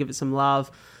around, give it some love,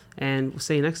 and we'll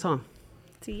see you next time.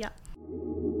 See ya.